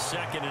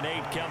 2nd and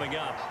 8 coming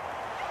up.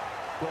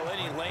 Well,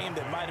 any lane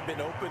that might have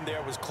been open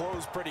there was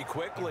closed pretty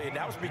quickly, and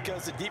that was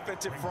because the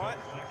defensive front,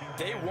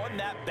 they won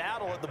that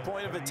battle at the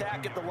point of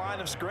attack at the line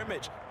of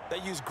scrimmage. They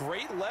used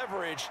great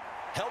leverage,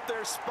 held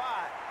their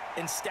spot,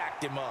 and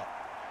stacked him up.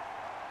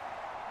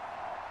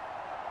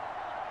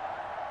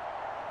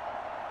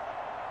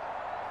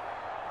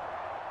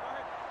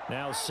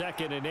 Now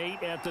 2nd and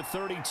 8 at the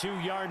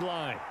 32-yard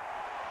line.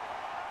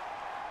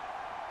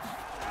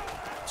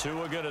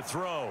 Tua going to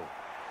throw.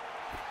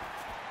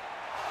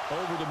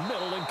 Over the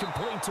middle and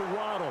complete to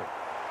Waddle.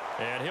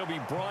 And he'll be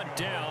brought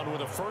down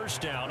with a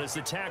first down as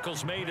the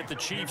tackle's made at the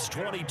Chiefs'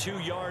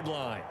 22-yard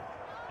line.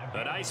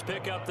 A nice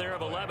pickup there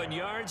of 11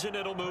 yards, and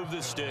it'll move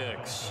the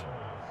sticks.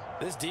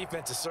 This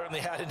defense has certainly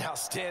had an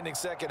outstanding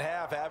second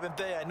half, haven't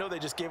they? I know they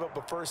just gave up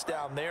a first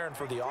down there, and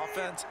for the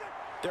offense,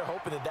 they're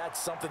hoping that that's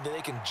something that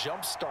they can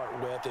jumpstart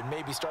with and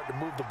maybe start to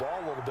move the ball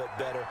a little bit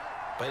better.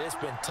 But it's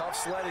been tough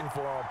sledding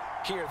for them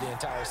here the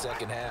entire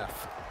second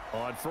half.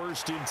 On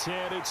 1st and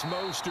 10, it's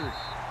Mostert.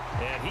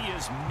 And he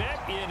is met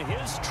in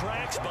his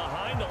tracks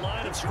behind the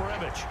line of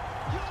scrimmage.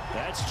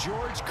 That's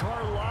George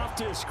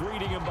Karlaftis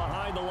greeting him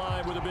behind the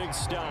line with a big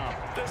stop.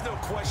 There's no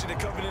question that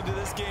coming into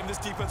this game, this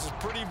defense is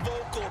pretty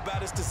vocal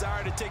about his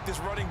desire to take this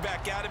running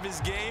back out of his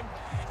game.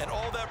 And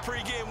all that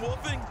pregame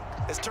wolfing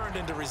has turned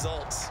into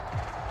results.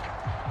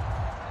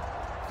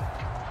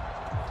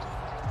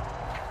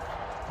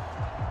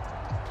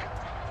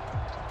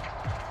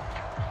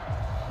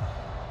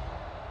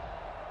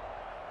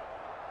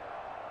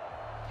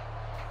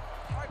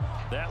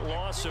 That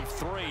loss of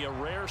 3, a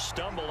rare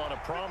stumble on a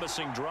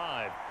promising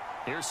drive.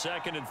 Here's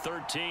 2nd and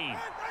 13.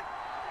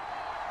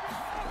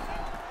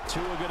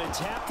 Tua going to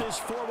tap this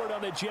forward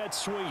on the jet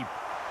sweep.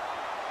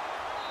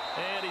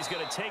 And he's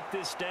going to take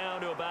this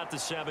down to about the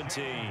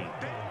 17.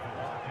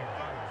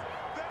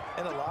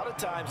 And a lot of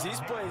times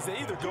these plays, they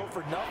either go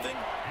for nothing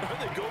or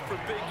they go for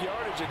big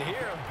yardage. And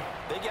here,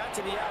 they got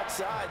to the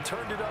outside,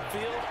 turned it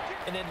upfield,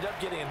 and ended up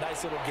getting a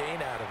nice little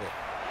gain out of it.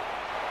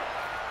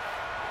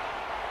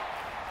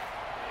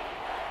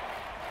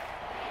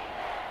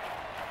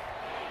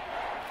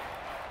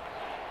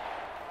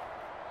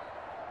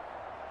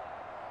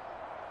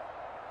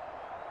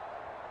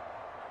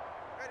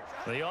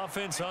 The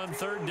offense on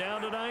 3rd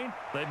down tonight,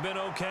 they've been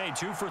okay.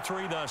 2 for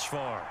 3 thus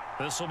far.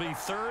 This will be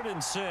 3rd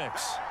and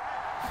 6.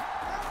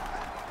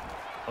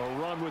 A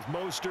run with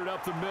Mostert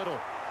up the middle.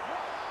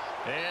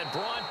 And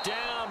brought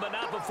down, but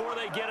not before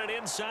they get it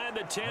inside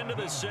the 10 to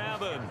the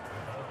 7.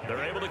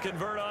 They're able to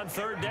convert on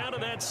 3rd down,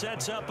 and that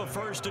sets up a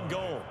 1st and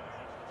goal.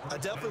 I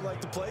definitely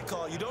like the play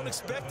call. You don't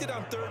expect it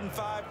on 3rd and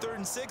 5, 3rd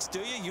and 6, do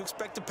you? You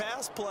expect a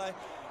pass play.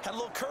 Had a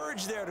little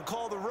courage there to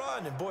call the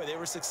run, and boy, they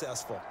were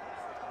successful.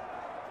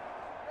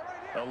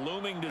 A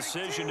looming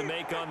decision to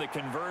make on the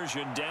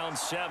conversion, down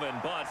 7,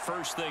 but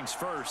first things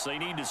first, they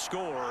need to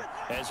score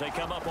as they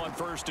come up on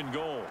 1st and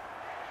goal.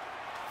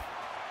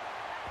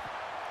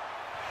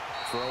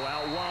 Throw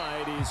out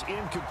wide is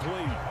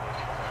incomplete.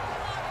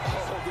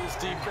 Oh, this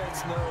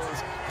defense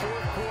knows.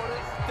 Fourth quarter,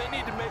 they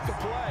need to make a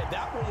play.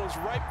 That one was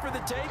ripe for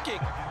the taking.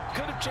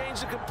 Could have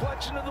changed the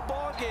complexion of the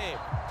ball game,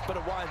 but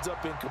it winds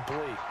up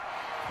incomplete.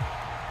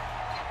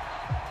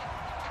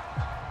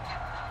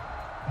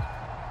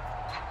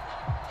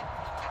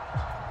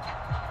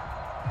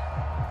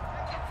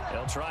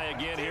 They'll try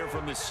again here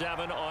from the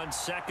 7 on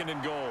 2nd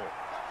and goal.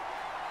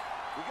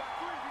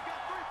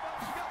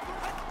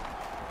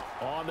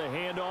 On the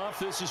handoff,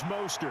 this is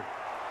Mostert.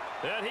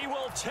 And he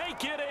will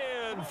take it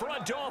in for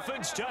a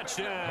Dolphins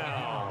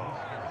touchdown.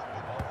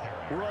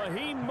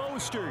 Raheem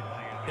Mostert,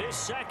 his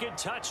 2nd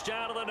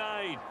touchdown of the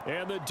night.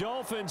 And the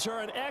Dolphins are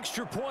an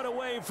extra point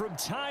away from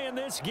tying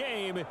this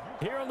game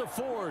here in the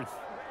 4th.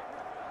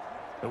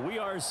 We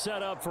are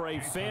set up for a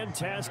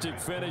fantastic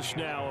finish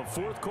now. A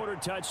 4th quarter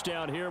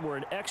touchdown here. We're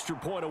an extra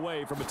point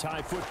away from a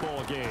tie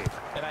football game.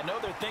 And I know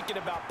they're thinking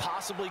about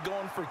possibly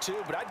going for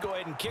 2, but I'd go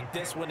ahead and kick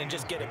this one and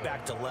just get it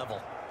back to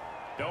level.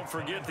 Don't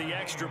forget the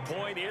extra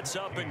point. It's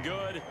up and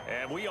good.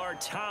 And we are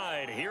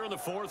tied here in the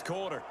 4th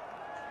quarter.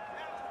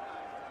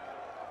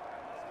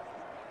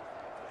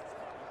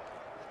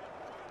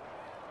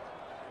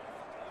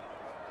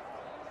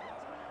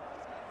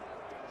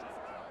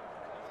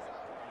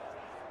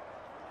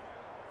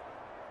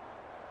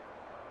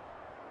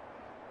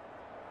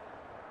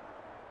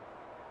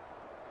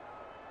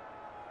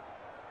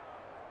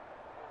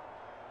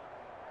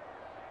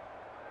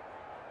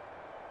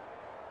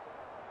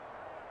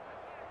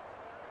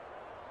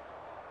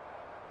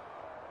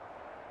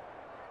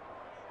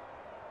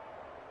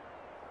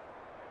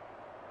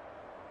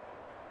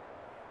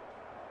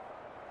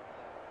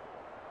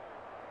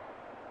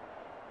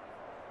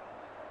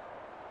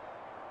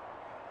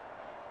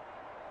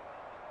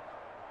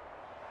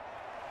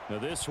 Now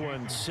this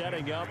one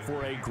setting up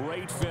for a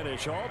great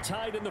finish. All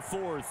tied in the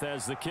 4th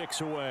as the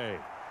kick's away.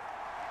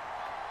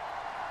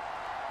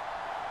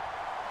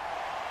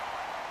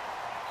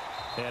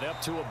 And up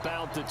to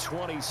about the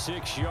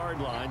 26-yard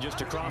line,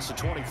 just across the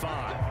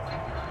 25.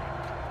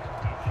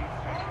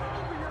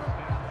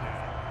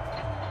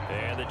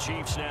 And the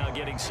Chiefs now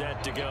getting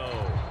set to go.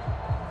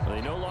 They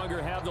no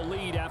longer have the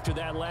lead after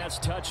that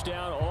last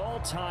touchdown,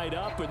 all tied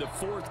up in the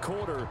 4th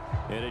quarter,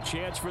 and a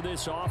chance for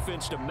this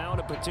offense to mount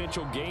a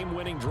potential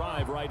game-winning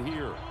drive right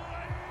here.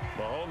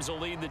 Mahomes will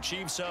lead the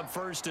Chiefs up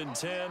 1st and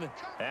 10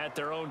 at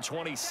their own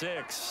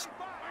 26.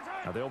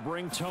 Now they'll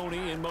bring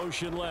Tony in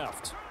motion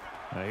left.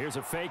 Now here's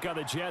a fake on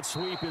the jet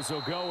sweep as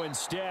they'll go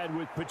instead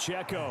with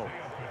Pacheco.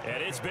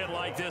 And it's been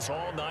like this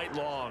all night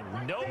long.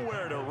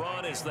 Nowhere to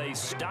run as they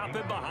stop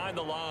him behind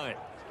the line.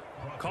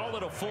 Call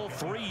it a full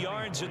 3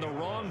 yards in the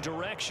wrong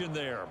direction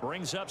there.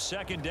 Brings up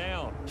 2nd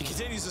down. He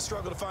continues to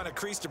struggle to find a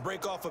crease to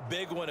break off a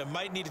big one and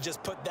might need to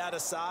just put that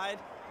aside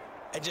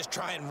and just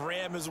try and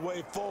ram his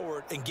way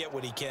forward and get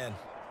what he can.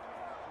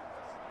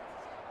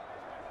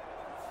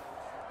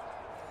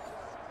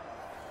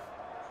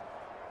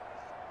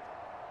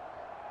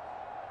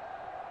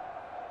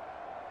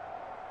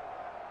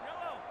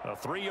 A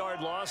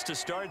 3-yard loss to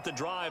start the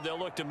drive. They'll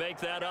look to make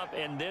that up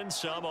and then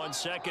some on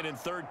 2nd and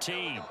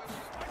 13.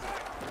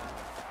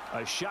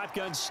 A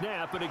shotgun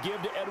snap and a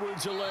give to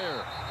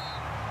Edwards-Helaire.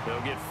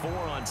 They'll get 4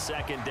 on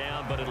 2nd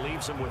down, but it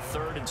leaves them with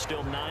 3rd and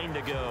still 9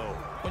 to go.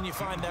 When you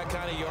find that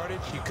kind of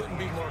yardage, you couldn't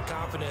be more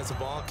confident as a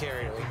ball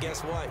carrier. And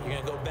guess what? You're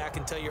going to go back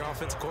and tell your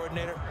offensive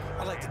coordinator,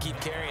 I'd like to keep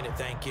carrying it,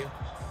 thank you.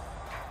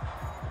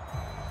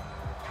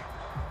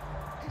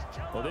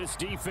 Well, this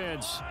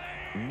defense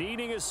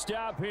needing a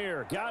stop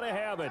here. Got to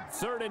have it.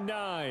 3rd and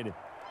 9.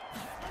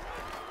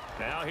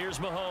 Now here's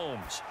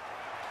Mahomes.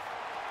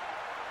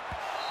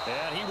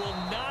 And he will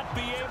not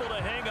be able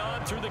to hang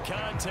on through the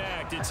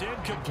contact. It's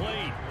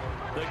incomplete.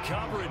 The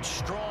coverage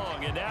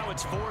strong, and now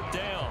it's 4th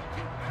down.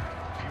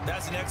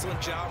 That's an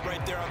excellent job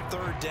right there on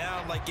 3rd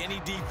down. Like any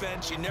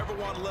defense, you never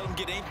want to let them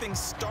get anything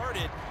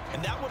started,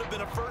 and that would have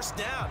been a 1st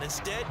down.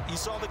 Instead, you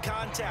saw the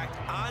contact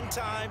on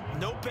time,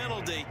 no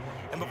penalty,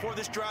 and before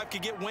this drive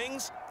could get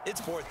wings,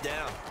 it's 4th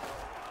down.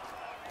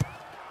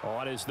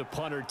 On is the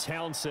punter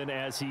Townsend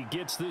as he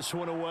gets this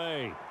one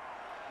away.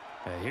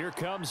 And here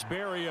comes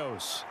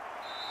Berrios.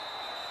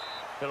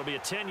 It'll be a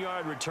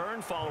 10-yard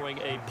return following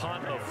a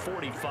punt of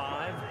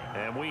 45,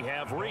 and we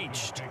have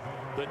reached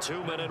the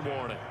 2-minute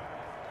warning.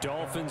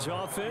 Dolphins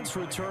offense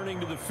returning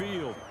to the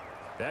field.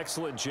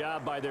 Excellent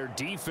job by their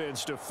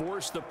defense to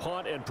force the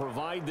punt and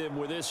provide them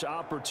with this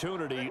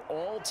opportunity,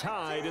 all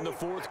tied in the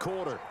 4th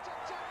quarter.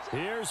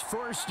 Here's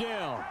 1st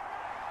down.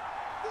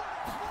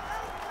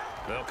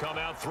 They'll come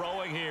out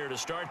throwing here to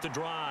start the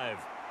drive.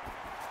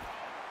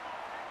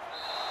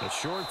 A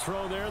short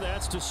throw there.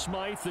 That's to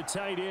Smythe, the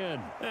tight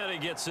end. And he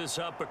gets this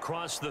up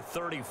across the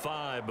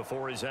 35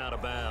 before he's out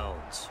of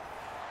bounds.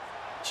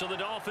 So the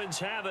Dolphins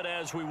have it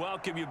as we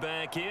welcome you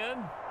back in.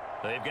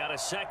 They've got a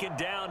 2nd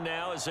down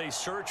now as they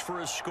search for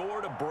a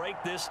score to break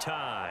this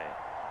tie.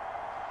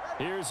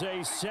 Here's a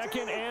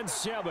 2nd and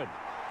 7.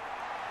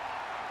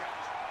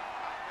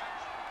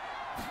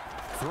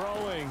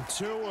 Throwing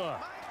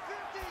Tua.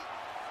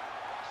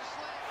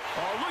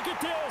 Oh, look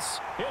at this.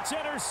 It's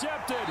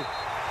intercepted.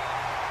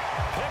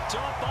 Picked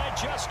off by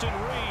Justin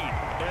Reed.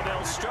 And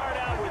they'll start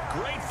out with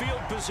great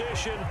field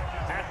position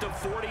at the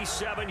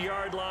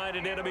 47-yard line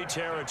in enemy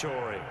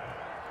territory.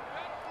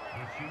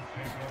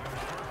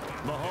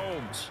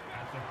 Mahomes.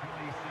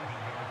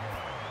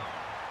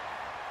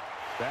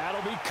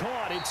 That'll be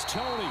caught. It's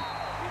Tony.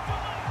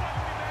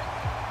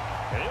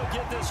 And he'll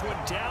get this one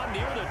down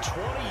near the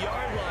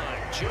 20-yard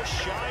line, just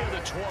shy of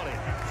the 20.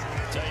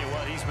 Tell you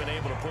what, he's been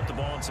able to put the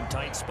ball in some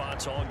tight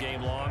spots all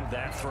game long.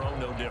 That throw,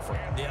 no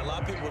different. Yeah, a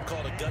lot of people would call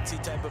it a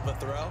gutsy type of a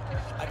throw.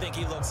 I think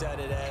he looks at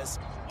it as,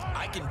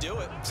 I can do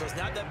it, so it's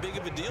not that big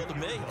of a deal to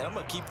me, and I'm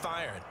going to keep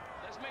firing.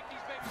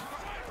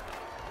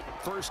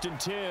 First and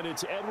 10,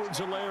 it's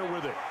Edwards-Helaire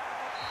with it.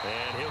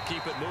 And he'll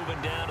keep it moving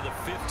down to the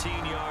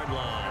 15-yard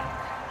line.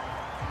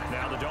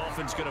 Now the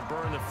Dolphins going to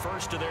burn the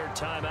first of their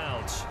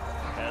timeouts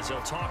as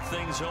they'll talk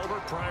things over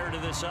prior to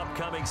this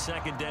upcoming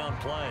second down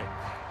play.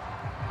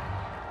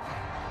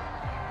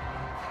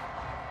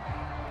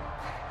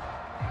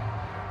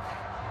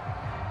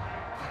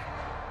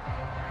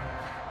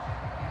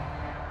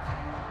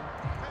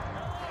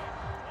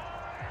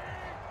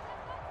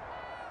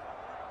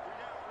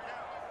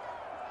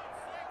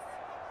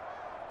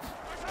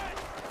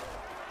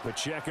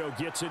 Pacheco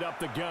gets it up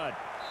the gut.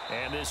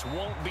 And this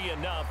won't be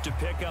enough to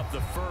pick up the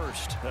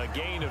first. A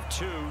gain of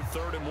 2,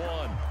 3rd and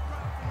 1.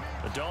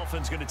 The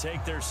Dolphins going to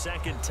take their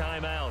second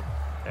timeout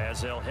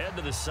as they'll head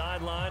to the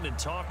sideline and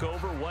talk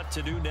over what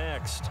to do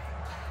next.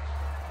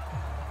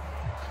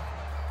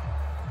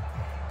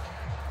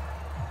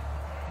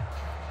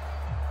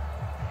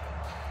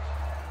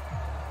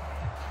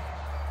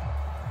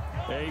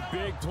 A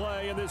big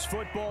play in this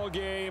football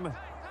game.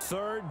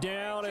 3rd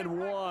down and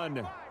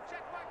 1.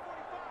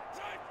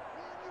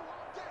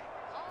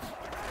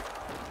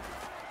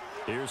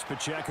 Here's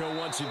Pacheco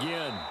once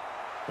again.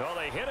 Well,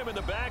 they hit him in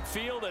the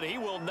backfield, and he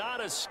will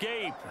not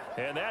escape.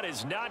 And that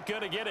is not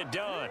going to get it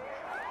done.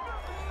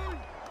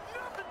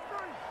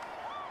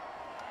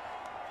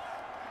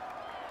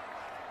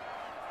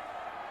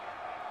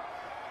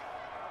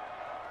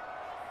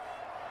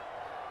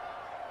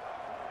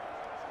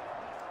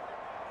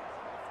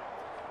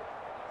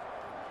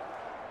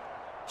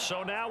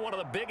 So now one of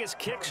the biggest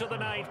kicks of the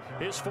night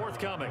is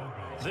forthcoming.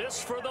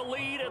 This for the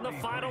lead in the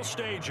final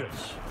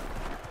stages.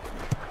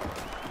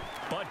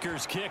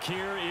 Butker's kick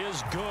here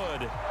is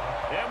good.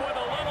 And with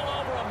a little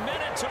over a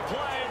minute to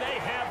play, they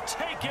have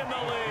taken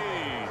the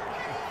lead.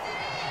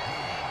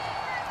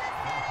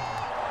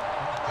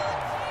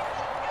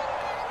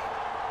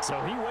 So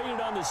he waited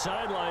on the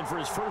sideline for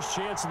his first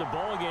chance in the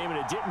ball game, and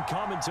it didn't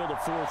come until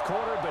the 4th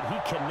quarter, but he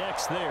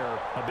connects there.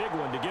 A big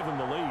one to give him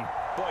the lead.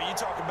 Boy, you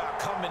talk about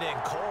coming in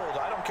cold.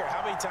 I don't care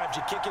how many times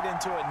you kick it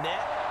into a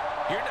net.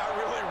 You're not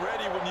really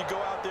ready when you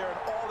go out there and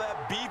all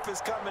that beef is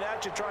coming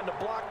at you trying to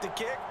block the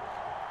kick.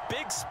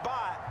 Big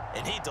spot,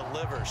 and he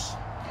delivers.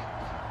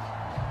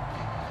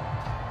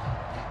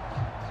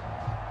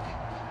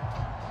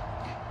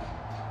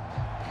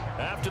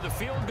 After the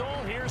field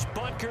goal, here's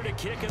Butker to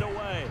kick it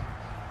away.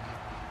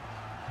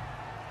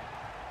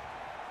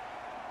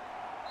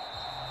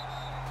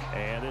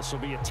 And this will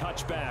be a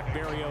touchback.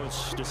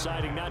 Berrios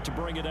deciding not to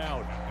bring it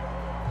out.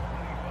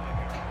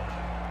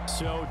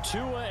 So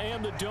Tua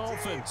and the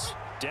Dolphins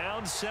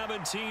down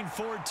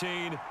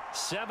 17-14,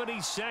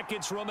 70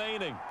 seconds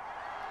remaining.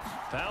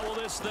 How will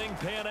this thing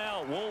pan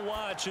out? We'll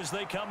watch as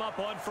they come up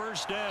on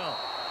 1st down.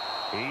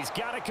 He's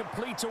got to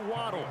complete to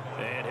Waddle,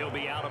 and he'll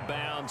be out of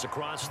bounds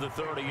across the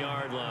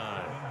 30-yard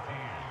line.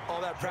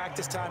 All that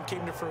practice time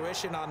came to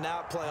fruition on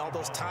that play. All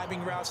those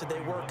timing routes that they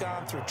work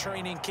on through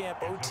training camp,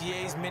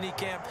 OTAs,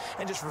 minicamp,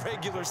 and just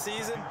regular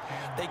season,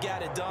 they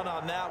got it done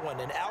on that one.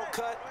 An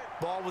outcut,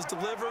 ball was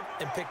delivered,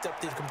 and picked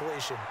up the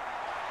completion.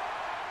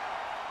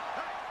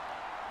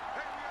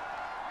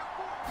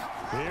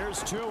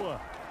 Here's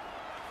Tua.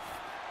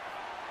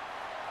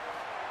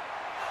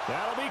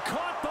 That'll be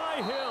caught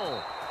by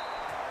Hill.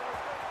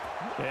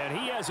 And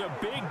he has a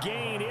big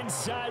gain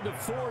inside the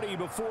 40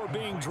 before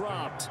being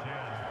dropped.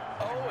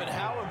 Oh, and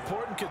how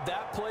important could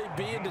that play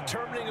be in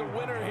determining a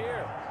winner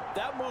here?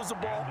 That moves the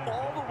ball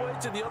all the way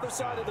to the other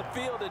side of the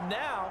field, and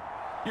now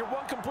you're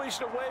one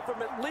completion away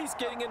from at least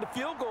getting into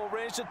field goal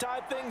range to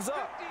tie things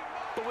up.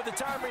 But with the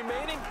time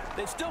remaining,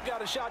 they've still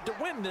got a shot to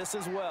win this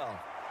as well.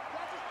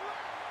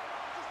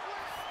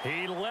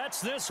 He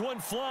lets this one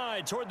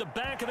fly toward the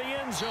back of the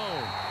end zone,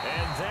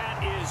 and that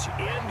is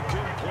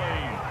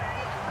incomplete.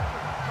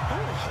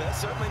 Ooh, that's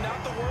certainly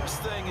not the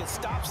worst thing. It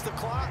stops the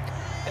clock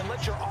and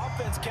lets your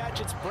offense catch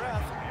its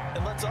breath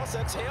and lets us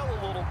exhale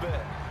a little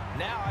bit.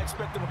 Now I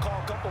expect them to call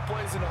a couple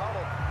plays in the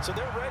huddle, so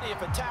they're ready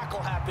if a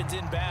tackle happens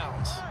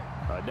inbounds.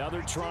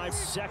 Another try,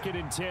 2nd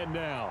and 10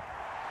 now.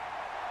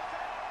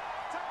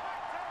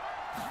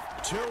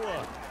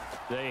 Tua,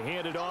 they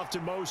hand it off to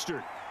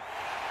Mostert.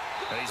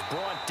 And he's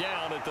brought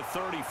down at the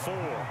 34.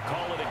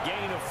 Call it a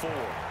gain of 4.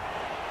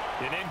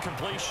 An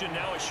incompletion,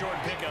 now a short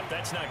pickup.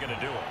 That's not going to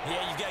do it.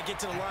 Yeah, you've got to get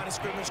to the line of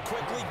scrimmage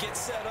quickly, get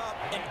set up,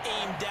 and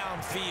aim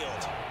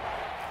downfield.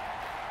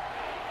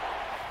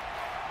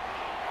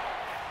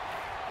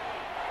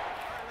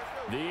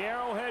 The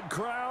Arrowhead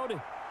crowd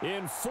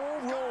in full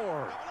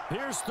roar.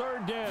 Here's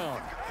third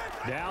down.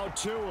 Now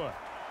Tua.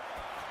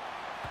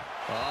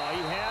 Oh,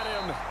 he had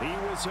him.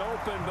 He was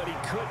open, but he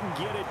couldn't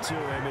get it to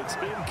him. It's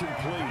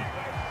incomplete.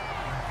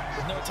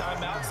 With no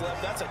timeouts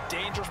left, that's a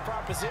dangerous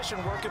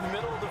proposition. Work in the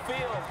middle of the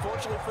field.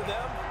 Fortunately for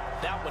them,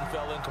 that one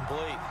fell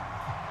incomplete.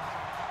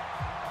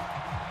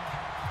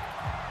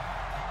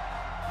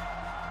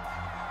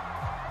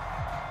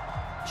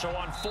 So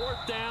on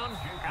fourth down,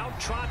 out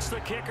trots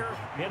the kicker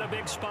in a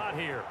big spot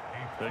here.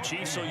 The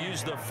Chiefs will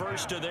use the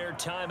first of their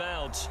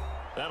timeouts.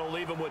 That'll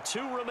leave them with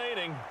 2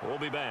 remaining. We'll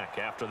be back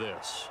after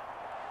this.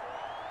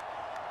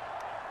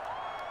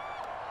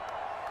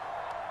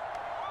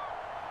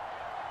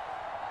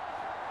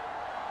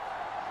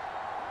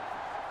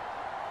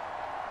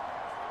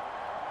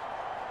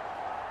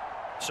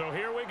 So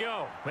here we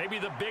go. Maybe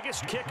the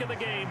biggest kick of the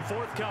game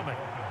forthcoming.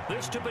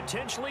 This to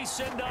potentially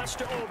send us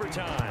to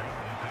overtime.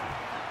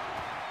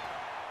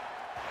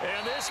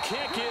 And this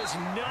kick is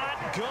not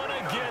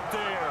gonna get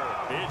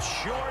there. It's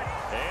short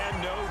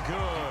and no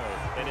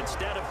good. And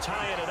instead of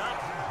tying it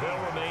up,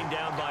 they'll remain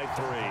down by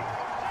 3.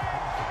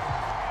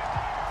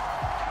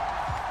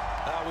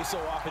 We so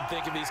often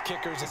think of these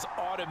kickers as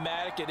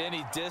automatic at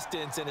any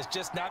distance, and it's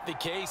just not the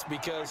case,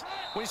 because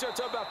when you start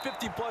talking about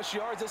 50-plus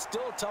yards, it's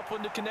still a tough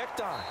one to connect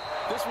on.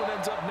 This one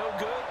ends up no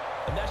good,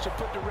 and that should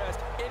put to rest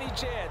any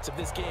chance of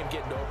this game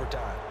getting to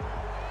overtime.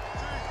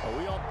 Are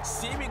we all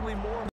seemingly more